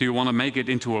 Do you want to make it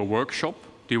into a workshop?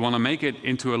 Do you want to make it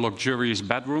into a luxurious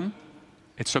bedroom?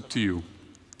 It's up to you.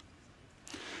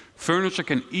 Furniture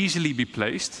can easily be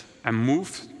placed and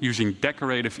moved using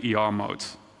decorative ER mode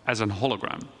as a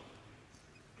hologram.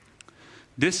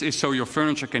 This is so your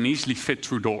furniture can easily fit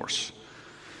through doors.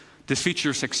 This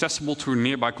feature is accessible through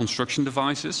nearby construction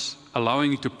devices,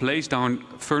 allowing you to place down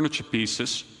furniture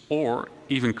pieces or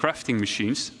even crafting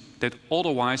machines that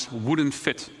otherwise wouldn't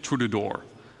fit through the door.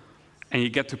 And you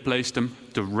get to place them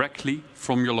directly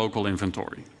from your local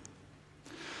inventory.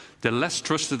 The less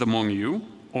trusted among you,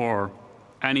 or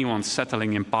anyone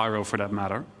settling in Pyro for that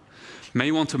matter,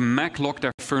 may want to mag-lock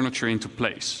their furniture into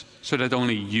place so that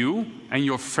only you and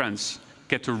your friends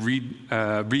get to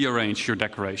rearrange your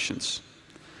decorations.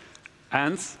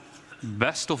 And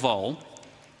best of all,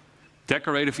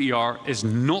 decorative ER is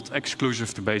not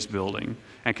exclusive to base building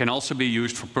and can also be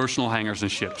used for personal hangars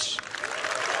and ships.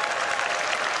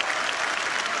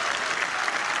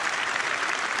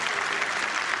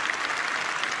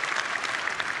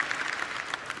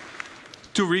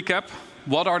 To recap,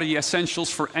 what are the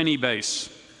essentials for any base?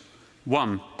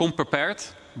 1. Come prepared,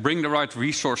 bring the right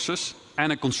resources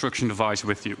and a construction device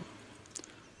with you.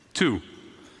 2.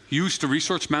 Use the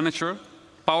resource manager,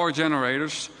 power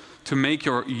generators to make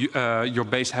your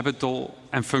base habitable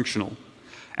and functional.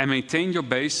 And maintain your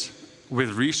base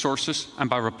with resources and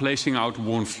by replacing out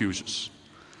worn fuses.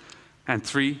 And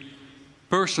 3.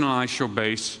 Personalize your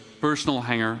base, personal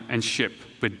hangar and ship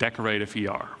with decorative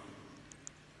ER.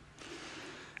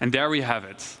 And there we have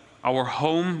it, our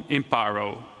home in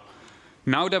Pyro.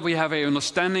 Now that we have an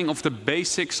understanding of the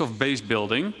basics of base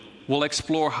building, we'll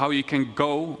explore how you can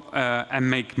go and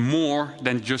make more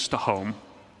than just a home.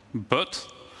 But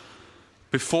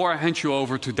before I hand you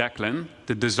over to Declan,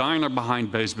 the designer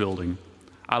behind Basebuilding,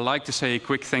 I'd like to say a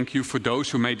quick thank you for those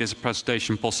who made this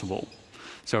presentation possible.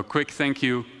 So a quick thank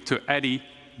you to Eddie,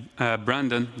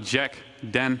 Brandon, Jack,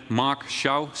 Dan, Mark,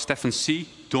 Xiao, Stefan C,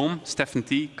 Dom, Stefan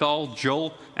T, Carl,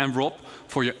 Joel, and Rob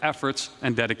for your efforts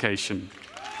and dedication.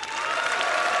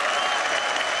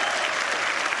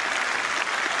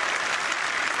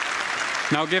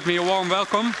 Now give me a warm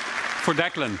welcome for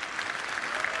Declan.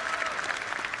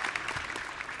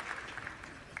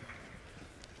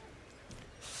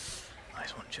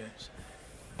 Nice one, James.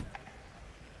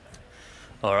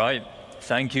 All right.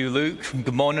 Thank you, Luke.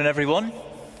 Good morning, everyone.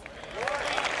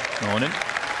 Morning.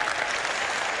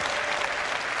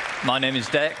 My name is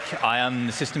Dec. I am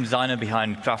the system designer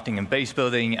behind crafting and base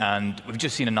building, and we've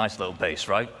just seen a nice little base,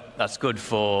 right? That's good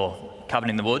for cabin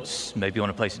in the woods. Maybe you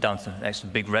want to place it down next to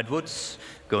big redwoods,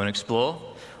 go and explore,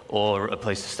 or a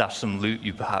place to stash some loot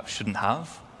you perhaps shouldn't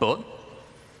have. But, do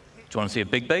you want to see a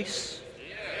big base?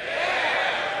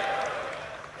 Yeah.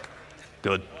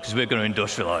 Good, because we're going to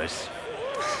industrialize.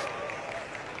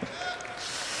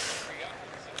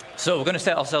 So we're going to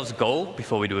set ourselves a goal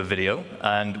before we do a video,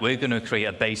 and we're going to create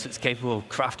a base that's capable of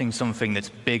crafting something that's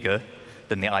bigger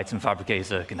than the item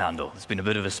fabricator can handle. There's been a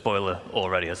bit of a spoiler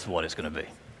already as to what it's going to be.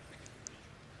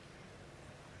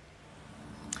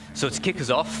 So to kick us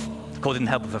off, called in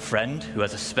the help of a friend who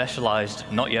has a specialized,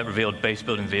 not yet revealed base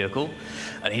building vehicle,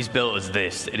 and he's built us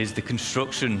this. It is the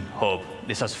construction hub.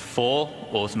 This has 4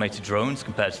 automated drones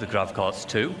compared to the GravCarts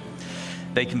 2.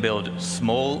 They can build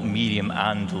small, medium,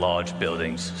 and large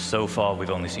buildings. So far, we've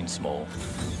only seen small.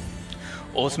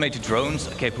 Automated drones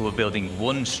are capable of building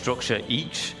 1 structure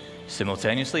each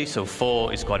simultaneously, so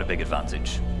 4 is quite a big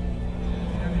advantage.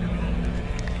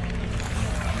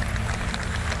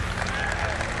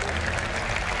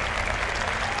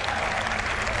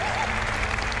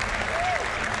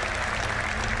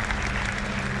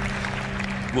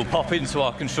 We'll pop into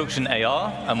our construction AR,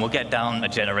 and we'll get down a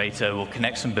generator, we'll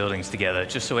connect some buildings together,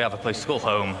 just so we have a place to call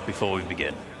home before we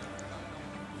begin.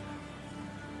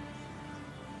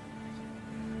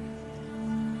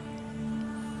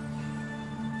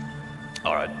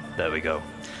 All right, there we go.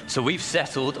 So we've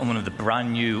settled on one of the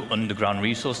brand new underground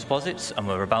resource deposits, and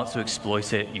we're about to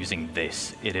exploit it using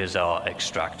this. It is our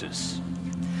extractors.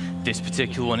 This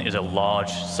particular one is a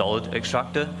large, solid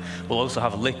extractor. We'll also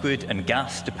have liquid and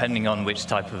gas, depending on which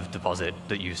type of deposit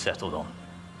that you've settled on.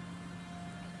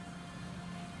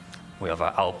 We have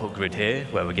our output grid here,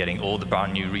 where we're getting all the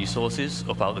brand new resources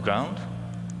up out of the ground.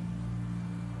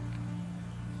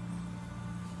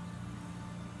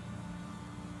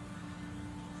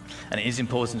 And it is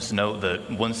important to note that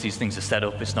once these things are set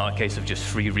up, it's not a case of just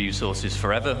free resources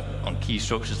forever. On key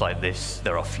structures like this,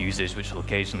 there are fuses which will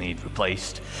occasionally need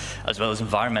replaced, as well as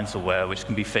environmental wear which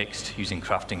can be fixed using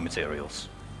crafting materials.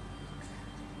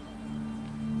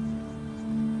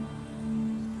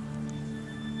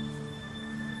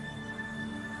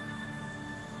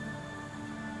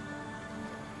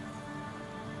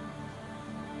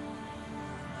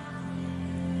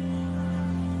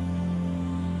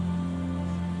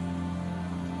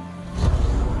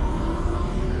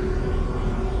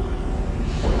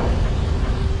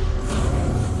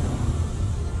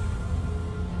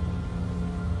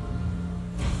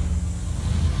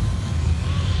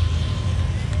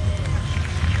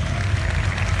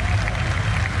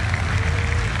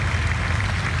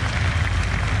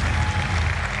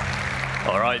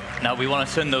 Now we want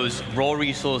to turn those raw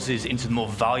resources into the more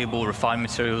valuable refined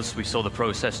materials. We saw the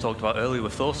process talked about earlier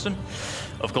with Thorsten.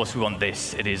 Of course, we want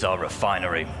this. It is our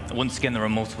refinery. Once again, there are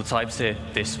multiple types here.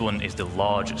 This one is the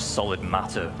large solid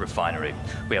matter refinery.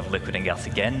 We have liquid and gas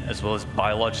again, as well as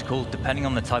biological, depending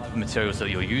on the type of materials that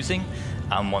you're using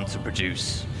and want to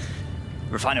produce.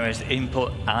 Refinery has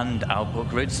input and output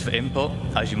grids. For input,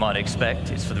 as you might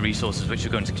expect, it's for the resources which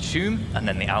you're going to consume, and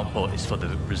then the output is for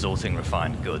the resulting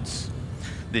refined goods.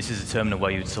 This is a terminal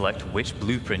where you'd select which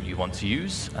blueprint you want to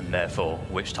use, and therefore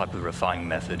which type of refining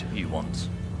method you want.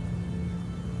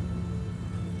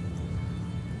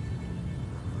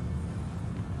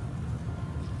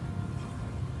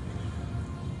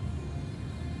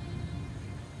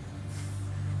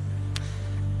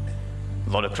 A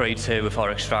lot of crates here with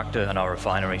our extractor and our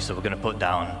refinery, so we're going to put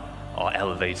down our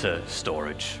elevator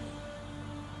storage.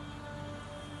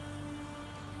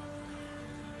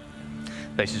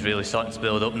 Base is really starting to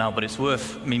build up now, but it's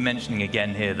worth me mentioning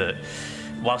again here that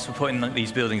Whilst we're putting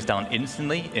these buildings down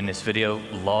instantly in this video,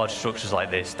 large structures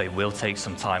like this, they will take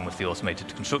some time with the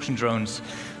automated construction drones,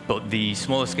 but the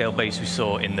smaller scale base we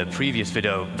saw in the previous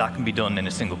video, that can be done in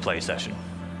a single play session.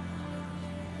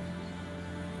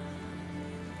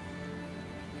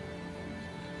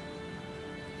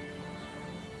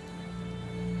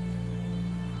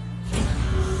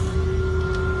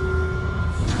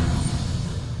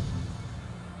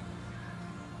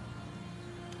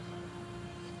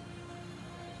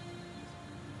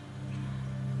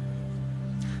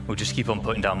 We'll just keep on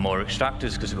putting down more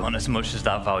extractors because we want as much as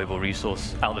that valuable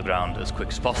resource out the ground as quick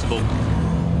as possible.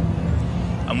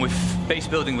 And with base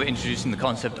building, we're introducing the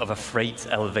concept of a freight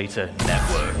elevator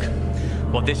network.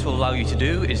 What this will allow you to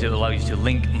do is it will allow you to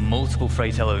link multiple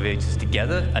freight elevators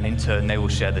together, and in turn, they will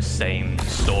share the same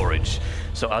storage.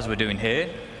 So as we're doing here,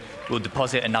 we'll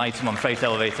deposit an item on freight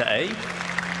elevator A,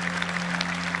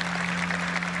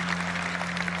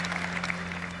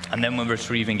 and then we're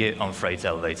retrieving it on freight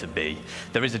elevator B.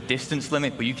 There is a distance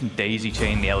limit, but you can daisy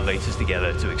chain the elevators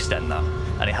together to extend that.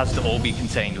 And it has to all be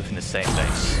contained within the same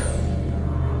base.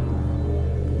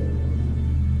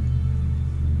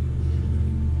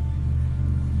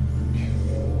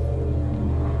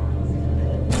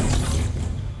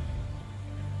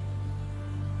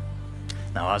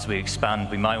 Now, as we expand,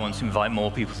 we might want to invite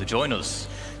more people to join us.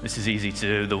 This is easy to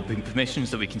do. There will be permissions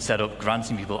that we can set up,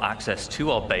 granting people access to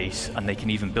our base, and they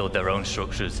can even build their own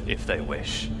structures if they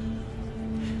wish.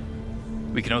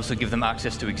 We can also give them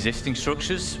access to existing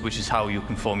structures, which is how you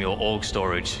can form your org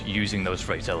storage using those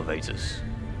freight elevators.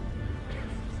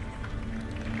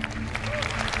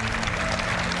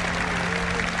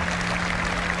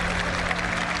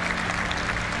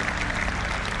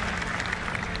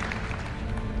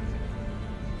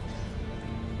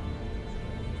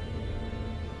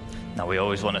 Now, we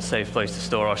always want a safe place to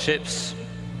store our ships,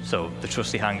 so the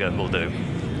trusty hangar will do.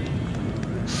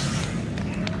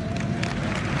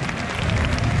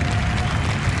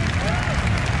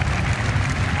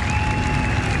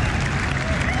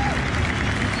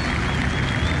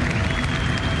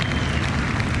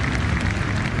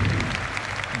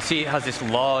 See, it has this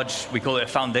large, we call it a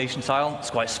foundation tile. It's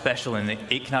quite special in that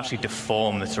it can actually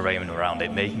deform the terrain around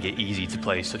it, making it easy to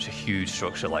place such a huge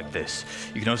structure like this.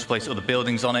 You can also place other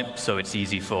buildings on it, so it's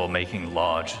easy for making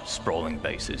large, sprawling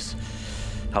bases.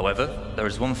 However, there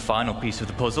is one final piece of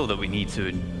the puzzle that we need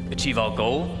to achieve our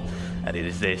goal, and it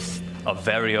is this, our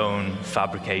very own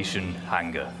fabrication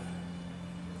hangar.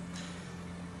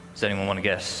 Does anyone want to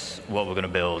guess what we're going to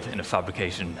build in a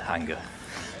fabrication hangar?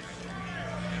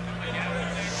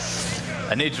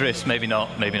 An Idris, maybe not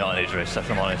an Idris,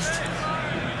 if I'm honest.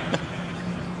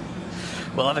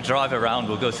 We'll have a drive around,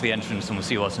 we'll go to the entrance, and we'll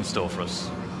see what's in store for us.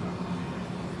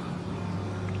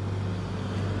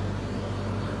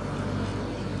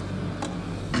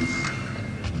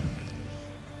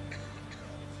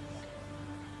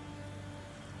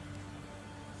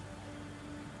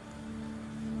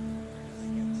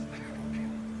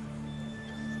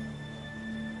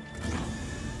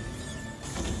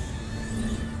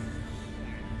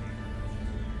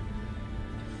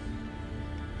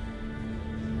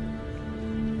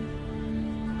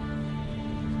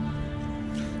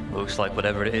 Looks like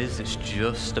whatever it is, it's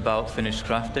just about finished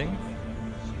crafting.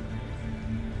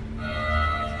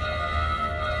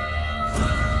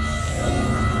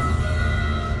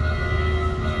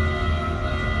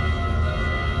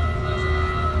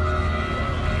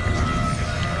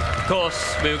 Of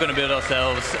course, we were going to build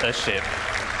ourselves a ship.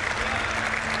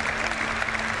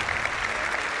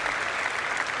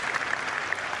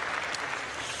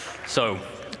 So,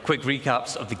 quick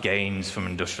recaps of the gains from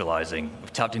industrializing.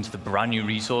 We've tapped into the brand new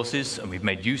resources, and we've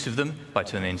made use of them by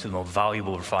turning into the more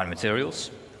valuable refined materials.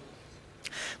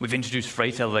 We've introduced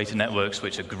freight elevator networks,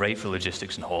 which are great for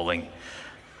logistics and hauling.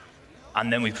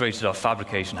 And then we've created our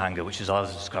fabrication hangar, which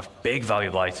allows us to craft big,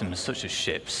 valuable items, such as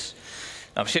ships.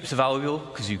 Now, ships are valuable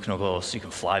because you can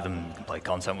fly them, you can play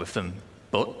content with them.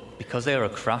 But because they are a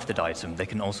crafted item, they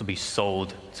can also be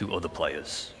sold to other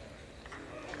players.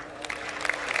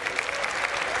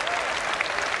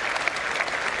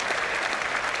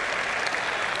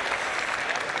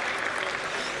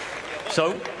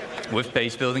 So, with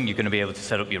base building, you're going to be able to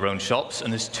set up your own shops,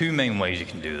 and there's two main ways you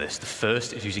can do this. The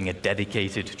first is using a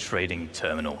dedicated trading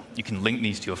terminal. You can link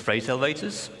these to your freight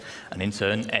elevators, and in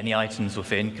turn, any items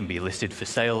within can be listed for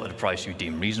sale at a price you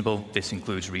deem reasonable. This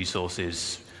includes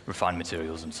resources, refined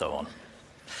materials, and so on.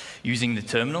 Using the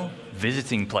terminal,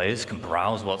 visiting players can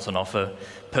browse what's on offer,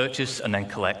 purchase, and then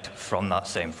collect from that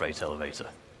same freight elevator.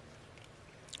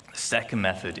 The second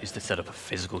method is to set up a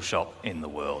physical shop in the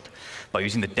world. By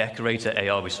using the decorator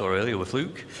AR we saw earlier with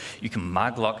Luke, you can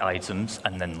maglock items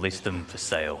and then list them for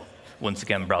sale. Once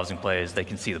again, browsing players, they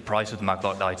can see the price of the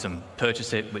maglocked item,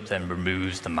 purchase it, which then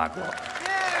removes the maglock.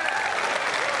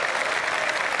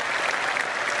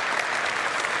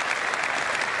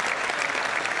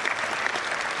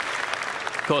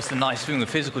 Of course, the nice thing with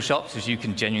physical shops is you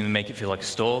can genuinely make it feel like a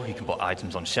store. You can put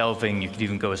items on shelving. You can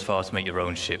even go as far as to make your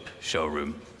own ship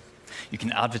showroom. You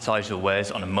can advertise your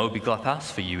wares on a mobile pass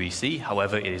for UEC.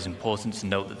 However, it is important to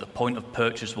note that the point of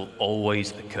purchase will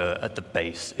always occur at the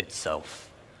base itself.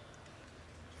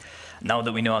 Now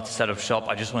that we know how to set up shop,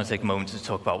 I just want to take a moment to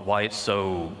talk about why it's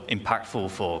so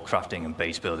impactful for crafting and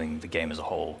base building the game as a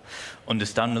whole.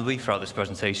 Understandably, throughout this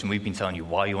presentation, we've been telling you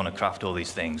why you want to craft all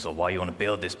these things or why you want to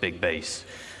build this big base.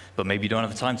 But maybe you don't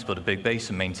have the time to build a big base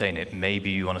and maintain it. Maybe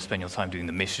you want to spend your time doing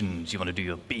the missions, you want to do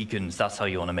your beacons, that's how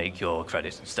you want to make your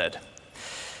credits instead.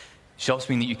 Shops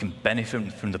mean that you can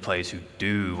benefit from the players who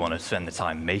do want to spend the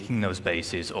time making those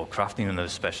bases or crafting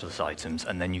those specialist items,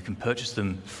 and then you can purchase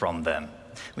them from them,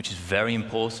 which is very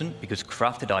important because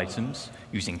crafted items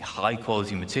using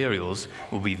high-quality materials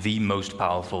will be the most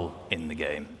powerful in the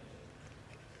game.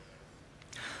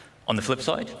 On the flip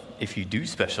side, if you do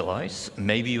specialize,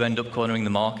 maybe you end up cornering the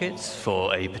market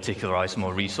for a particular item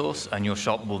or resource, and your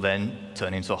shop will then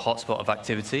turn into a hotspot of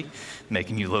activity,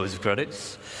 making you loads of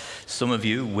credits. Some of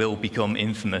you will become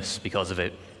infamous because of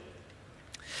it.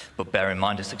 But bear in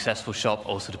mind, a successful shop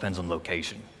also depends on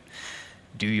location.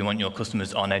 Do you want your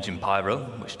customers on edge in Pyro,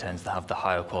 which tends to have the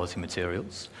higher quality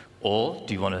materials? Or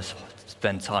do you want to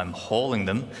spend time hauling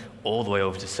them all the way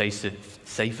over to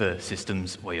safer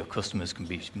systems where your customers can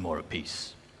be more at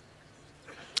peace?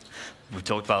 We've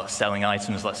talked about selling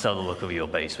items. Let's sell the look of your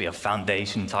base. We have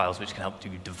foundation tiles, which can help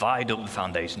you divide up the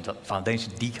foundation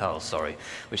decals, sorry,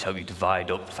 which help you divide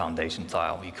up the foundation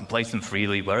tile. You can place them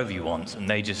freely wherever you want, and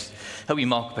they just help you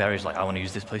mark up areas like, I want to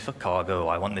use this place for cargo,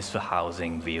 I want this for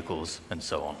housing, vehicles, and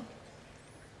so on.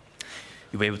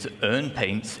 You'll be able to earn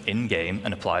paints in-game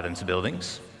and apply them to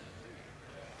buildings.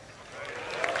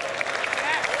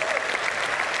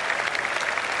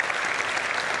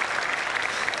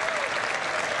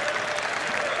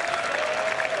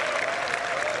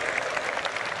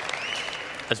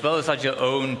 As well as add your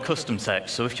own custom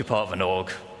text. So if you're part of an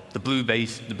org, the blue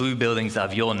buildings that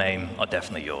have your name are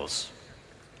definitely yours.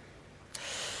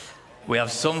 We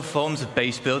have some forms of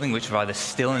base building which are either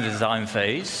still in the design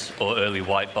phase or early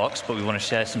white box, but we want to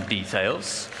share some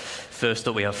details. First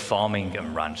up, we have farming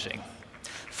and ranching.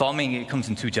 Farming, it comes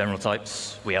in two general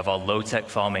types. We have our low-tech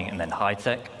farming and then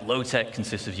high-tech. Low-tech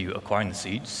consists of you acquiring the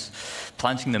seeds,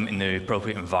 planting them in the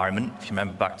appropriate environment. If you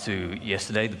remember back to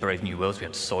yesterday, the Brave New Worlds, we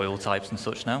had soil types and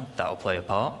such now. That'll play a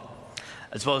part.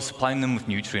 As well as supplying them with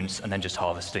nutrients and then just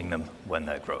harvesting them when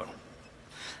they're grown.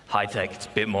 High-tech, it's a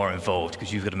bit more involved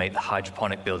because you've got to make the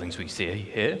hydroponic buildings we see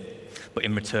here, but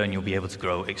in return, you'll be able to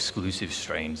grow exclusive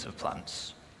strains of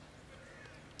plants.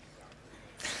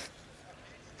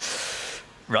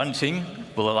 Ranching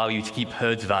will allow you to keep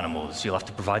herds of animals. You'll have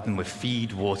to provide them with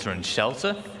feed, water, and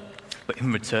shelter, but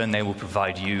in return, they will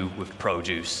provide you with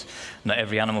produce. Not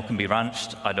every animal can be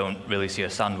ranched. I don't really see a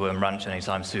sandworm ranch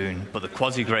anytime soon, but the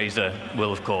quasi-grazer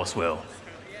will, of course, will.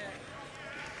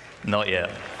 Not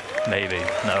yet. Maybe.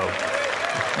 No.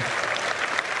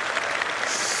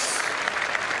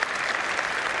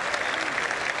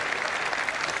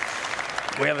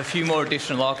 We have a few more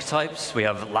additional archetypes. We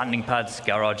have landing pads,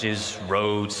 garages,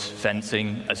 roads,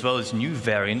 fencing, as well as new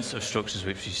variants of structures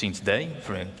which we've seen today.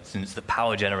 For instance, the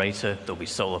power generator, there'll be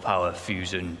solar power,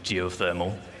 fusion,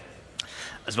 geothermal,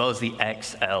 as well as the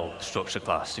XL structure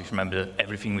class. If you remember,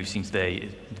 everything we've seen today,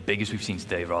 the biggest we've seen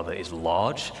today, rather, is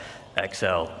large.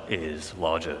 XL is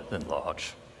larger than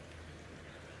large.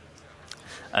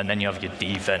 And then you have your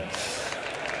defense.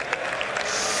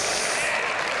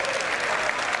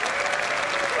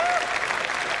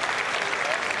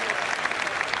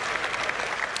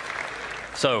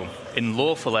 So, in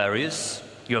lawful areas,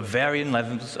 you have varying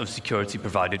levels of security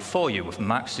provided for you. With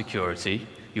max security,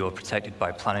 you are protected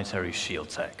by planetary shield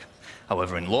tech.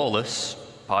 However, in lawless,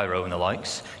 Pyro and the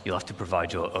likes, you'll have to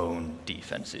provide your own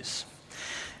defenses.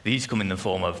 These come in the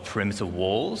form of perimeter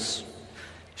walls,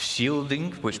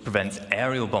 shielding, which prevents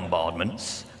aerial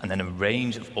bombardments, and then a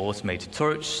range of automated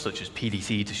turrets, such as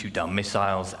PDC to shoot down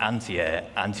missiles, anti-air,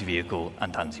 anti-vehicle,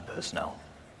 and anti-personnel.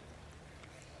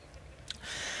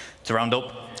 To round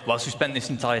up, whilst we spent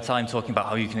this entire time talking about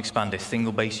how you can expand a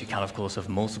single base, you can, of course, have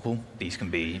multiple. These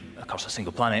can be across a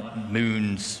single planet,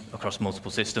 moons, across multiple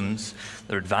systems.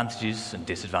 There are advantages and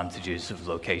disadvantages of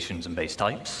locations and base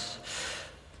types.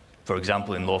 For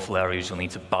example, in lawful areas, you'll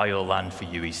need to buy your land for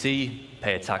UEC,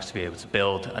 pay a tax to be able to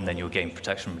build, and then you'll gain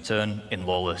protection in return. In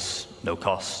lawless, no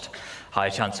cost, higher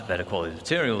chance of better quality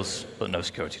materials, but no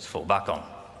security to fall back on.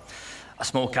 A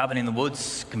small cabin in the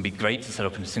woods can be great to set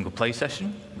up in a single play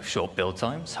session with short build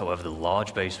times. However, the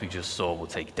large base we just saw will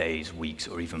take days, weeks,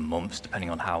 or even months, depending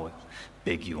on how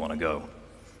big you want to go.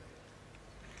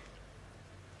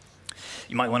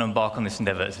 You might want to embark on this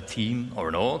endeavor as a team or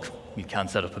an org. You can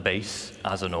set up a base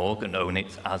as an org and own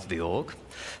it as the org.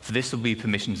 For this, there will be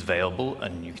permissions available,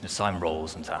 and you can assign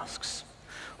roles and tasks.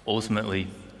 Ultimately,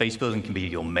 base building can be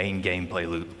your main gameplay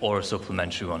loop or a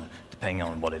supplementary one, depending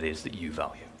on what it is that you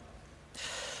value.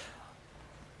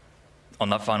 On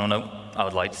that final note, I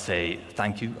would like to say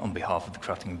thank you on behalf of the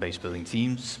crafting and base building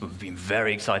teams. We've been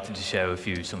very excited to share with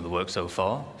you some of the work so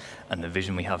far and the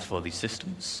vision we have for these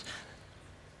systems.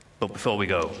 But before we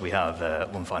go, we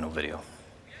have one final video.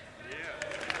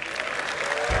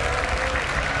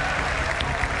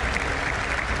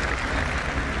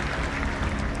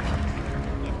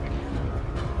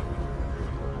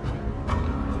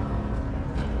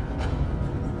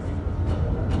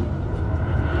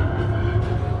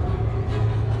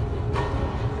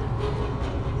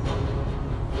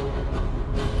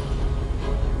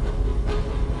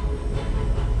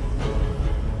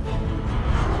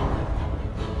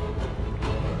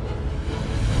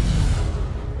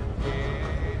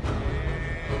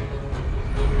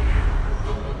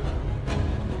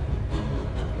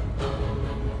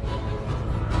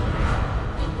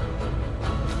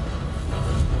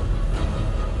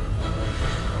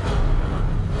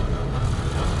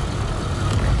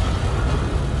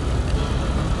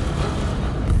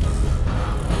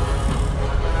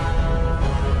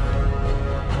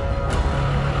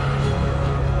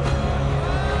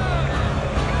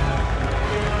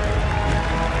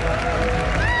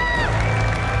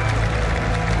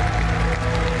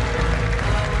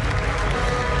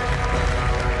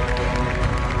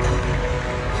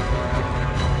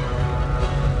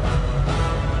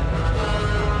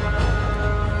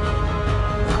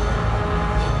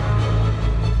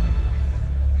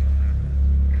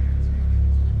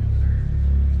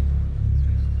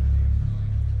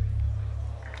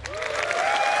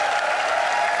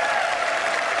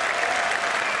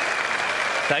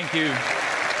 Thank you.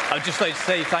 I'd just like to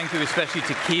say thank you especially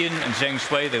to Kian and Zheng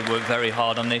Shui. They worked very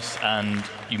hard on this, and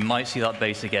you might see that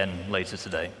base again later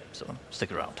today. So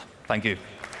stick around. Thank you.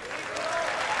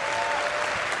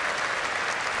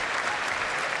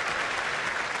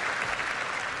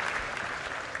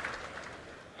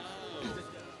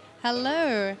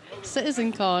 Hello,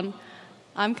 CitizenCon.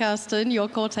 I'm Kirsten, your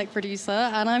core tech producer,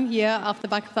 and I'm here off the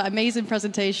back of that amazing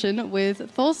presentation with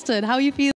Thorsten. How are you feeling?